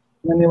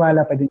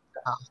 naniwala pa din siya.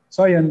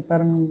 So, ayun,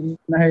 parang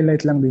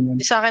na-highlight lang din yun.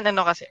 Sa akin,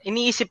 kasi,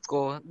 iniisip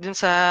ko, dun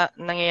sa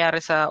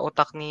nangyayari sa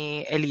utak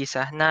ni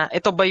Elisa, na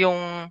ito ba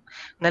yung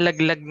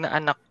nalaglag na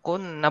anak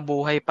ko,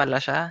 nabuhay pala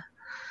siya?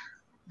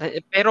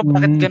 Pero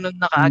bakit ganun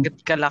na kaagad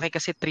kalaki?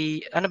 Kasi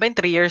 3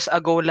 years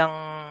ago lang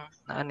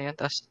na yun,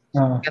 tapos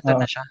gato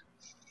na siya.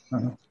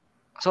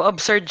 So,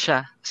 absurd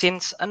siya.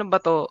 Since, ba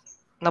to,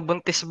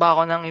 nabuntis ba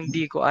ako nang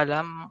hindi ko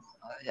alam?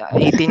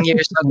 18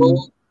 years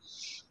ago.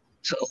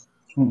 So,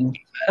 yun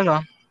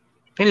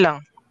lang.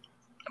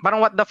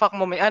 Parang what the fuck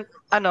moment.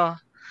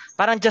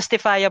 Parang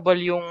justifiable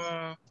yung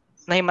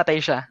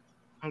nahimatay siya.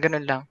 Ang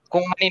ganun lang.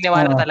 Kung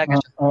maniniwala talaga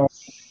siya.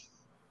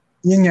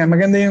 Yun nga,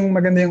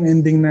 maganda yung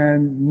ending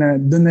na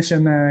doon na siya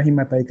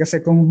nahimatay.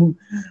 Kasi kung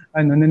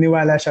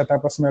naniwala siya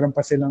tapos meron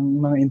pa silang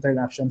mga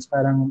interactions,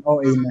 parang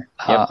OA na.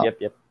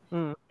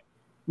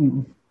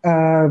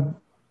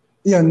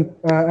 Yep.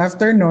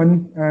 After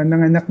nun,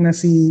 nanganak na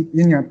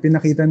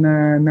pinakita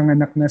na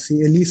nanganak na si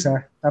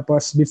Elisa.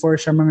 Tapos before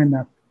siya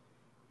manganak,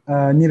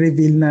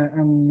 ni-reveal na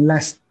ang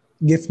last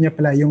gift niya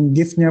pala, yung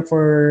gift niya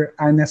for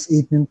Anna's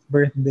 18th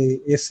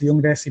birthday is yung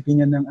recipe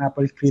niya ng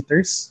apple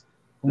critters.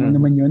 Kung ano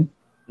man yun.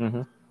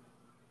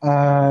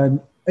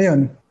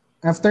 Ayun.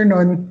 After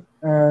nun,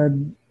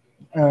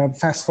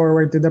 fast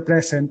forward to the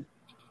present,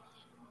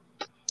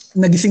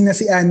 nagising na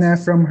si Anna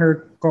from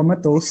her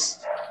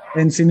comatose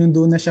and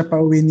sinundo na siya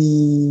pa uwi ni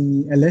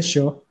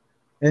Alessio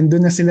and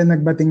doon na sila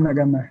nagbating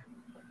mag-ama.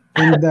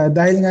 And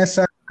dahil nga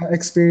sa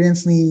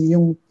experience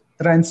yung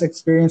trans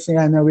experience ni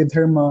Anna with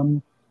her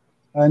mom,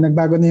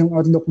 nagbago na yung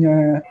outlook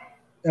niya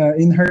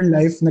in her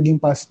life, naging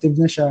positive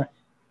na siya.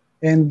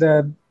 And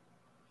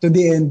to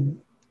the end,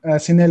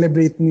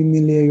 sinelebrate na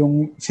nila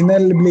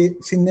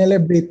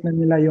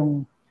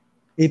yung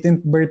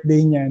 18th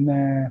birthday niya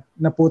na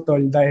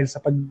naputol dahil sa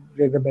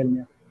pag-rebel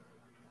niya.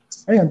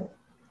 Ayun.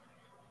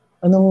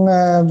 Anong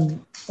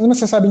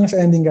masasabi niyo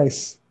sa ending,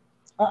 guys?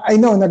 I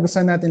know,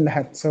 nagustuhan natin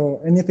lahat. So,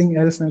 anything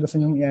else na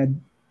gusto niyong i-add?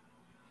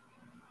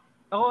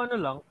 Ako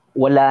lang.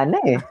 Wala na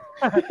eh.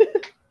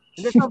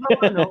 Hindi,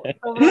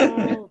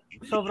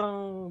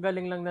 sobrang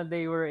galing lang na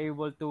they were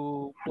able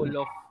to pull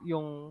off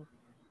yung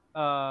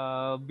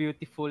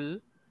beautiful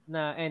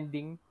na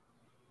ending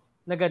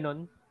na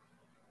ganun,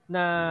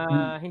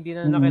 na hindi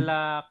na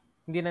nila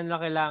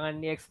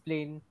kailangan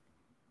i-explain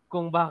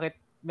kung bakit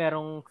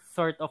merong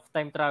sort of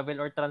time travel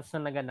or trans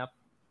na naganap.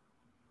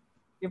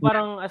 Yung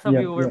parang as a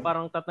viewer,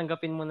 parang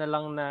tatanggapin mo na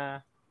lang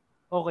na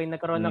okay,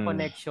 nagkaroon ng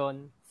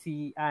connection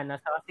si Anna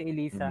sa si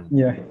Elisa.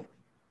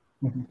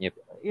 Yep.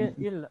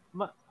 Yun,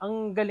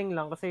 ang galing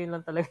lang kasi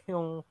yun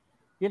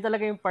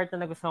talaga yung part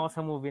na nagustuhan ko sa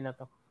movie na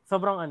to.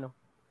 Sobrang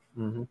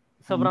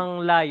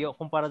sobrang layo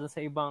kumpara dun sa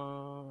ibang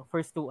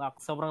first 2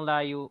 acts. Sobrang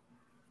layo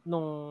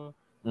nung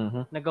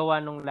nagawa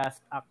nung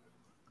last act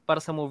para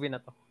sa movie na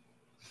to.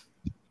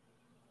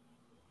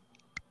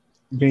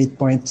 Great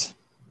point.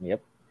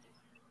 Yep.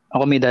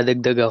 Ako may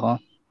dadagdag ako.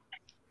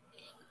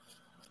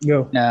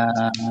 Go. Na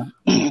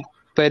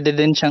pwede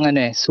din siyang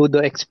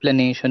pseudo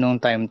explanation ng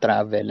time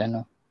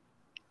travel,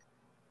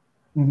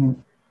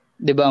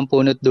 Di ba ang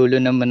punot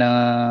dulo naman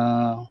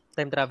na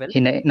time travel?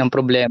 Ng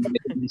problema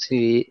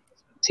si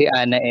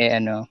Anna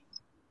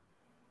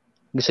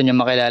gusto niya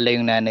makilala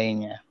yung nanay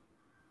niya.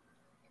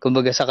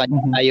 Kumbaga sa kanya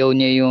ayaw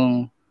niya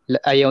yung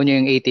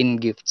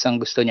 18 gifts, ang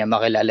gusto niya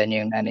makilala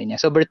niya yung nanay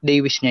niya. So birthday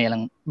wish niya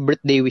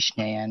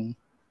yan.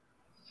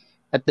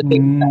 At the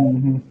same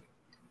time,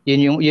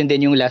 yun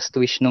din yung last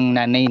wish nung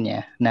nanay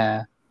niya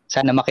na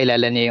sana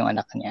makilala niya yung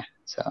anak niya.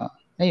 So,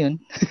 ayun.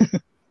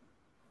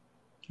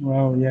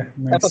 Wow, yeah.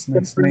 Nice.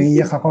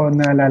 Naiiyak ako,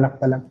 naalala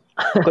pa lang.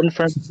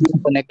 Confirm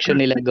yung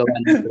connection nila gawa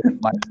ng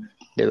birthmark.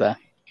 Diba?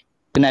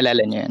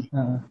 Pinalala niyo yan.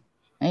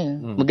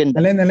 Ayun. Maganda.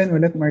 Alin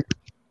ulit, Mark.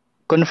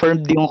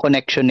 Confirmed yung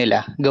connection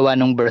nila gawa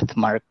ng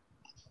birthmark.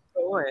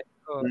 Yeah.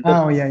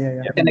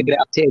 Kasi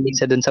nag-react si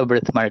Elisa dun sa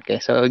birthmark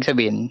So, ibig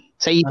sabihin,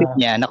 sa isip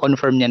niya,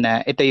 na-confirm niya na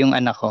ito yung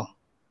anak ko.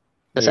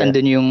 Tapos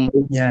andun yung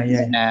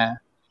na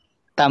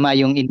tama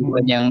yung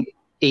iniwan niyang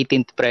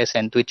 18th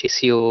present, which is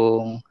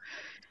yung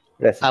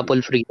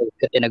apple fritter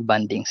kasi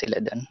nag-bonding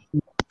sila dun.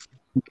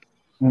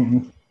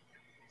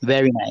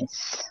 Very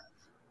nice.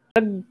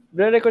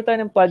 Nag-record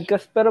tayo ng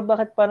podcast, pero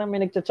bakit parang may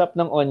nagcha-chop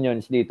ng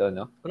onions dito,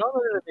 no? Ba't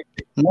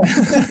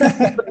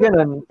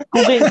ganun?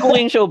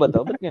 Cooking show ba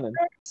to? Ba't ganun?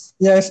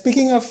 Yeah,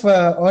 speaking of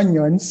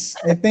onions,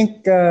 I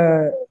think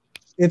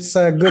it's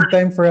a good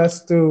time for us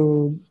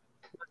to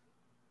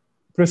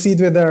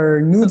proceed with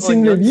our nude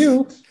scene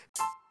review.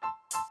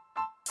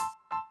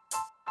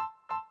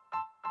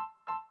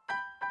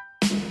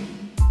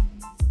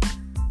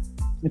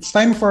 It's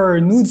time for our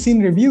nude scene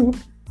review.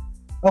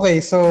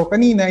 Okay, so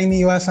kanina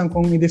iniiwasan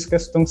kong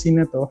i-discuss tong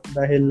scene na to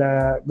dahil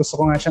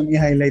gusto ko nga siyang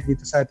i-highlight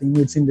dito sa ating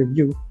nude scene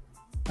review.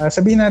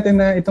 Sabihin natin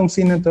na itong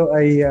scene na to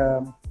ay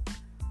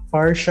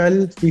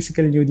partial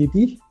physical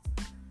nudity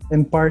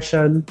and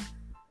partial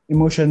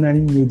emotional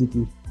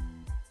nudity.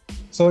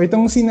 So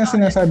itong scene na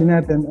sinasabi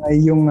natin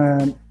ay yung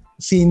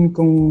scene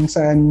kung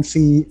saan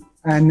si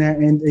Anna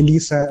and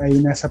Elisa ay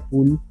nasa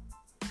pool.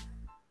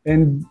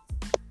 And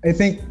I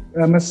think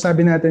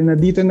masasabi natin na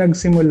dito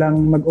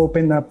nagsimulang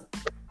mag-open up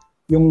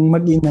yung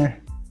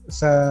mag-ina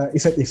sa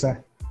isa't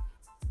isa.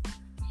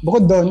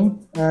 Bukod doon,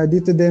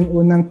 dito din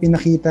unang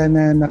pinakita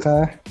na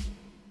naka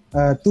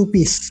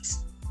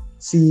two-piece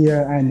si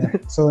Anna.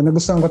 So,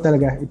 nagustuhan ko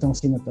talaga itong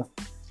scene na to.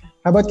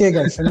 How about kayo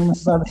guys? Anong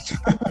masasabi ko?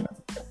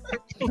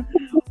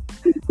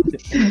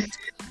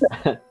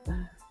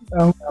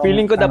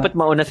 Feeling ko dapat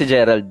mauna si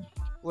Gerald.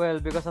 Well,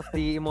 because of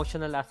the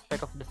emotional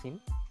aspect of the scene.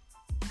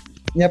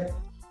 Yep.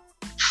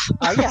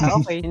 Yeah,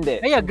 okay.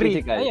 Hindi. I agree.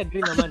 Physical. I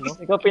agree naman, no?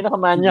 Ikaw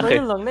pinakamanyak So, eh.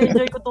 yun lang.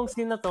 Na-enjoy ko tong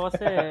scene na to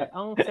kasi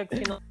ang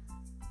sexy na...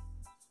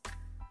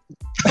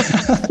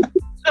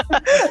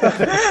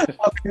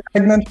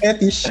 Pregnant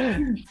fetish.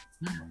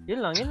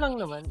 Yun lang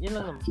naman.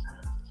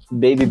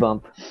 Baby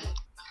bump.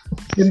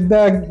 And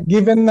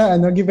given na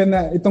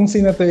itong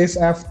scene na to is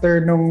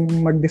after nung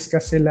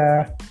mag-discuss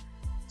sila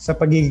sa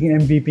pagiging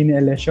MVP ni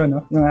Alessio,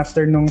 no? Nung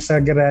after nung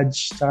sa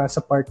garage sa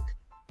park.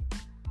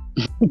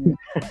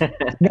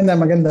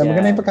 Maganda. Yeah.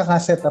 Maganda yung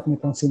pagkaka-set up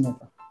nitong scene na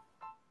to.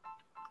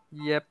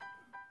 Yep.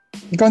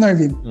 Ikaw,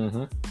 Narvin.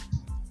 Mhm.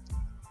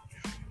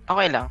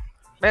 Okay lang.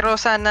 Pero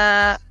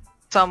sana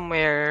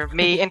somewhere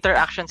may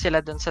interaction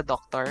sila dun sa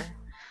doctor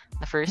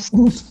na first.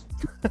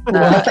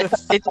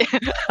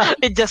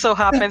 It just so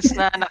happens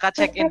na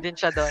naka-check-in din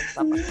siya doon.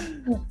 Tapos,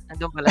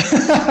 andun pala.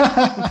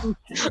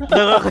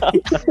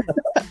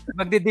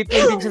 Magdi-deep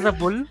in din siya sa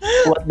pool.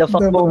 What the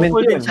fuck moment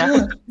Pool din yun?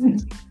 siya.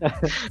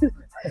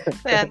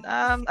 Ayan,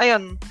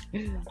 ayun.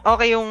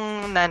 Okay yung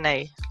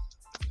nanay.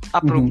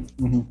 Approve.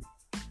 Mhm.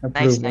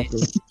 Nice.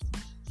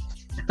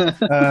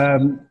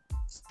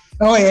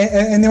 Okay,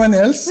 anyone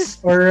else?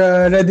 Or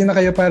ready na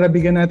kayo para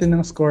bigyan natin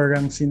ng score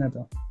ang scene na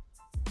to?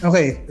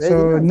 Okay,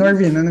 so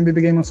Norvin, anong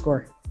bibigay mong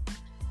score?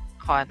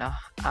 Ako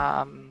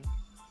 5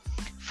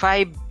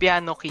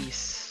 piano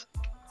keys.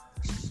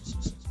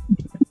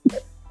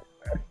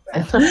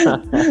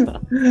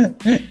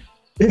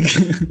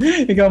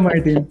 Ikaw,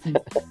 Martin.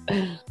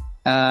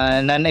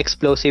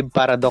 Non-explosive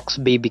paradox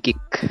baby kick.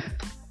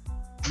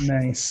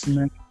 Nice.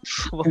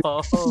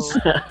 Wow.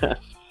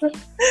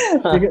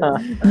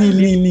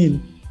 Nil.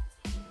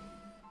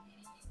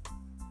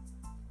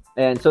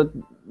 Ayan, so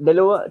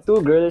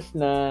two girls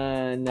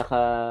na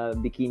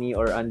naka-bikini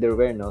or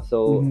underwear, no?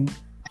 So,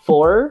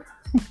 4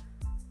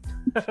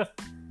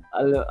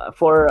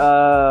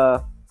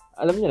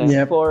 alam niyo na,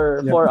 Yep.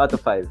 4 out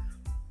of 5.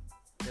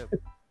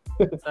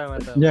 Tama.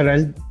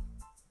 Gerald.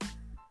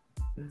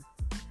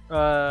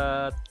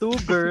 2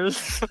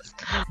 girls.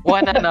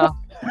 One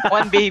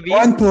baby.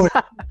 One pool.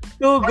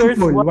 2 girls,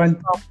 One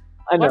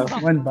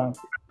bump.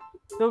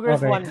 2 girls,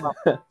 Okay. 1 bump.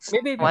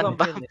 May baby One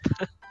bump bump. yun eh.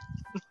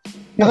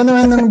 Ako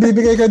naman ang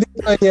bibigay ko dito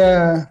ay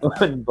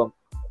 1 bump.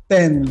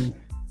 10.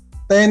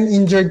 10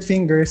 injured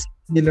fingers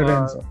ni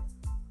Lorenzo.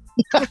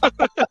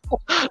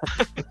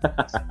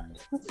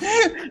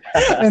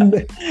 And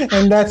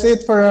that's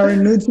it for our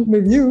nude film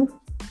review.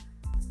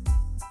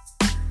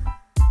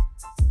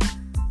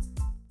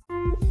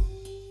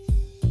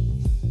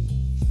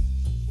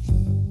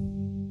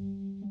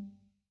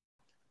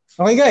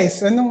 Okay guys,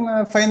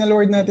 anong final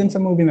word natin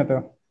sa movie na to?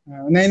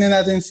 Unahin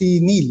na natin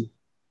si Neil.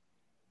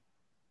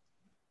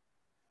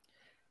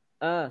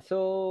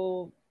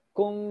 So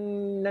kung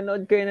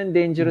nanood kayo ng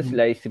Dangerous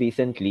Lies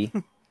recently,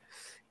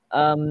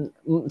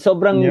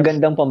 sobrang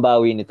gandang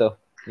pambawi nito.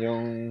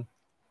 Yung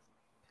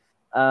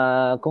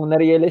kung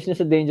na-realize nyo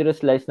sa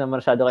Dangerous Lies na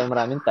masyado kayo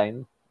maraming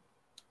time,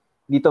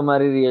 dito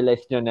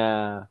ma-realize nyo na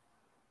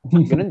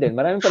ganun din,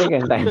 maraming pa rin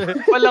kayong time.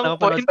 Walang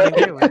point.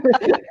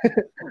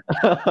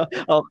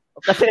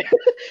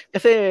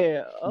 Kasi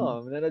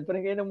nanood pa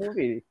rin kayo ng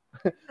movie.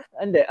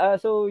 Hindi,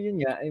 so yun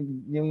nga,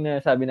 yung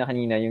nasabi na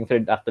kanina, yung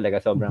third act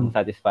talaga sobrang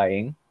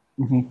satisfying,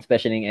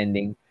 especially yung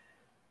ending.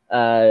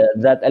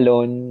 That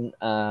alone,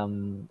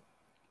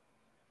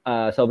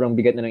 sobrang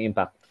bigat na ng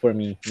impact for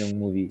me ng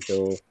movie.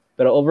 So,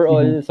 pero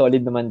overall,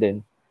 solid naman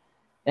din.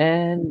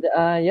 And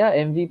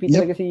MVP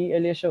talaga si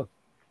Alessio.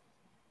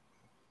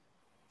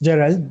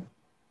 Gerald?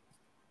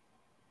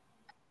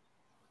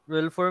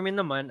 Well, for me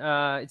naman,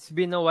 it's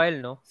been a while,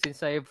 no?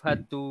 Since I've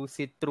had to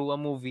sit through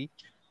a movie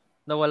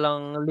na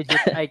walang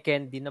legit eye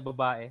candy na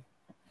babae.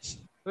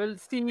 Well,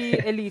 si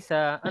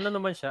Elisa, ano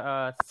naman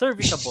siya?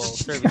 Serviceable.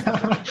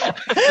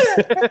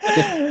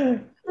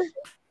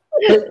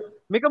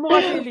 May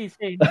kamukha si Elisa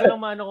eh. Hindi ko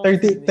lang maano kung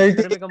 30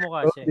 pero may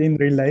kamukha siya. in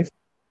real life.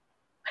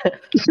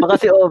 Baka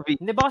si Ovi.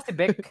 Hindi ba kasi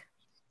Beck?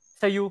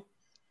 Sa You?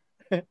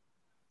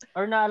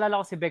 Or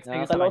naalala ko si Beck sa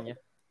You sa kanya?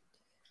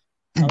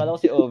 Akala ko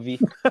si Ovi.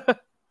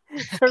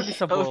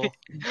 Serviceable.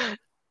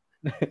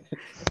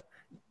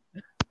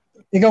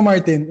 Ikaw,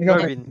 Martin.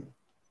 Marvin.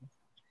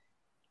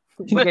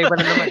 Sige, iba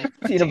na naman.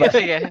 Sino ba?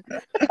 Sige.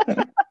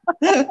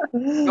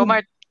 Go,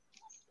 Mart.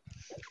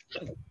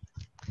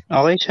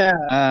 Okay siya.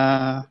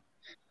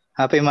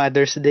 Happy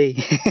Mother's Day.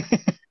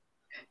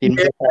 Yun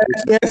ba?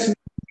 Yes.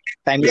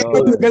 Time is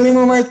Galing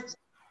mo, Mart.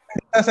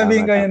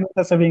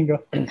 Sasabihin ko.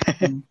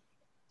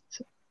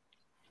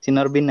 Si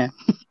Norbin na.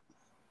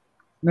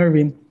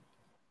 Norvin.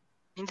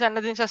 Minsan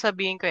na din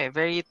sasabihin ko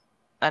very,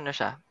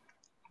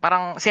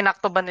 parang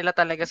sinakto ba nila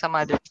talaga sa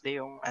Mother's Day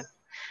yung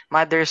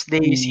Mother's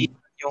Day season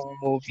yung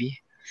movie.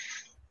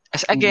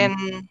 As again,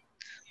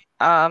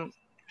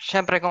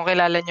 syempre kung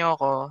kilala nyo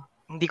ako,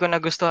 hindi ko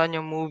nagustuhan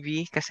yung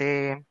movie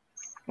kasi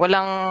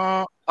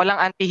walang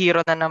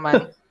anti-hero na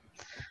naman.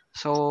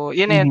 So,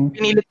 yun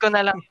pinilit ko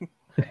na lang.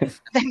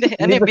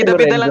 Hindi,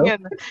 bida-bida lang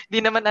yun. Hindi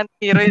naman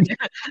anti-hero yun.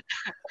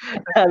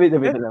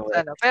 Bida-bida lang.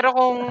 Pero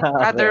kung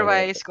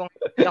otherwise, kung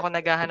hindi ako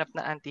naghahanap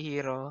na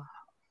anti-hero,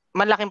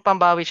 malaking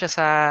pambawi siya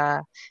sa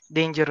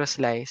Dangerous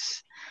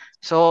Lies.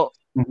 So,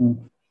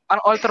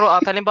 all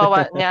throughout,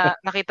 halimbawa niya,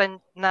 nakita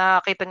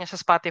niya sa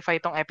Spotify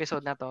itong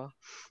episode na to.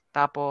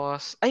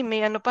 Tapos,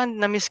 may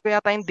na-miss ko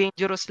yata yung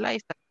Dangerous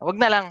Lies.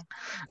 Wag na lang.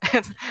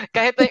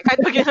 kahit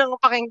pag yun ang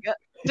pakinggan.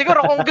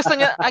 Siguro kung gusto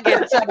niya,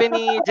 again, sabi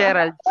ni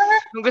Gerald,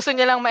 kung gusto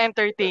niya lang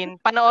ma-entertain,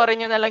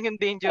 panoorin niyo na lang yung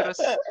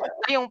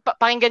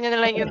pakinggan niyo na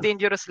lang yung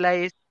Dangerous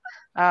Lies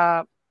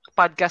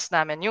podcast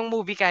namin. Yung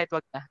movie kahit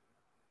wag na.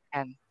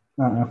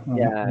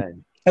 Yan.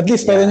 At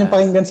least pwede niyong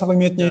pakinggan sa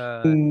commute niyo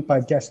yung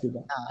podcast, di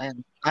ba?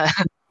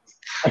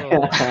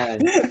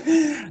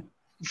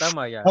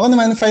 Tama yan. Ako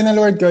naman, final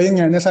word ko, yun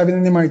nga, nasabi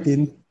na ni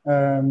Martin,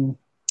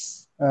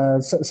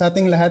 sa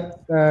ating lahat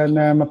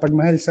na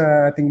mapagmahal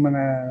sa ating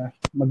mga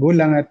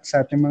magulang at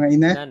sa ating mga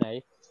ina,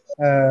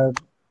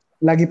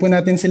 lagi po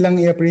natin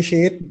silang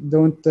i-appreciate.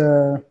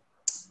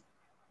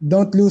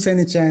 Don't lose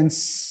any chance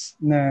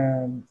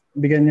na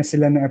bigyan niya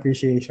sila ng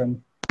appreciation.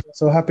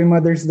 So, happy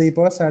Mother's Day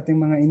po sa ating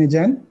mga ina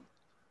dyan.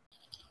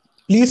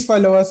 Please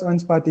follow us on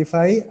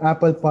Spotify,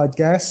 Apple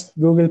Podcast,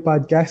 Google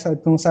Podcast,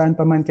 at kung saan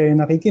pa man kayo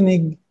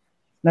nakikinig.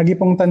 Lagi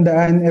pong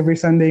tandaan, every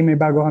Sunday may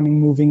bago kaming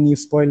moving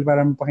news spoil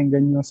para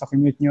mapakinggan nyo sa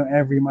commute nyo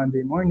every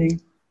Monday morning.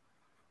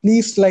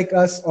 Please like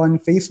us on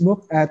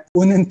Facebook at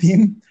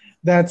Unanteam.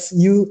 That's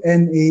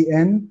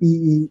UNANPEAM.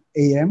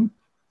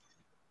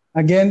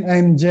 Again,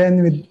 I'm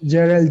Jen with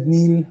Gerald,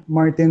 Neil,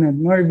 Martin,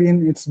 and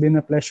Norvin. It's been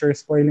a pleasure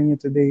spoiling you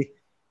today.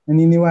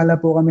 Naniniwala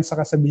po kami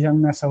sa kasabihang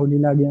nasa huli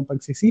lagi ang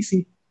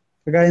pagsisisi.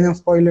 Kagaya ng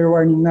spoiler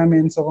warning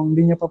namin, so kung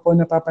hindi nyo pa po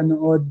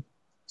napapanood,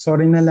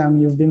 sorry na lang,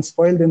 you've been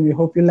spoiled and we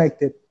hope you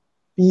liked it.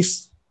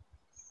 Peace.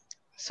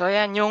 So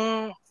yan,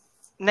 yung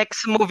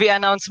next movie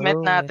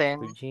announcement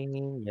natin,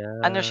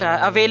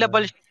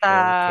 available siya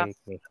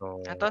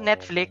sa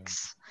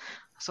Netflix.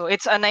 So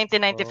it's a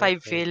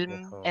 1995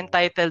 film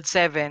entitled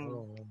Seven.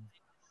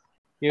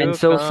 And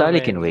so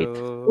Sally can wait.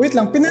 Wait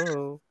lang,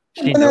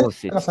 she knows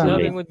it's too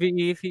Loving late. would be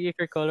easy if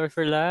your colors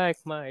were like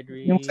my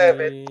dreams. Yung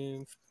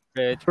Seven.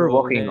 We're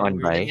walking on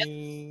by.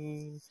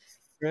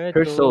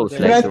 Her soul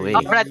flies away.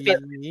 Brad Pitt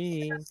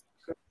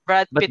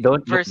But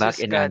don't look versus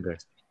back in God.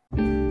 anger.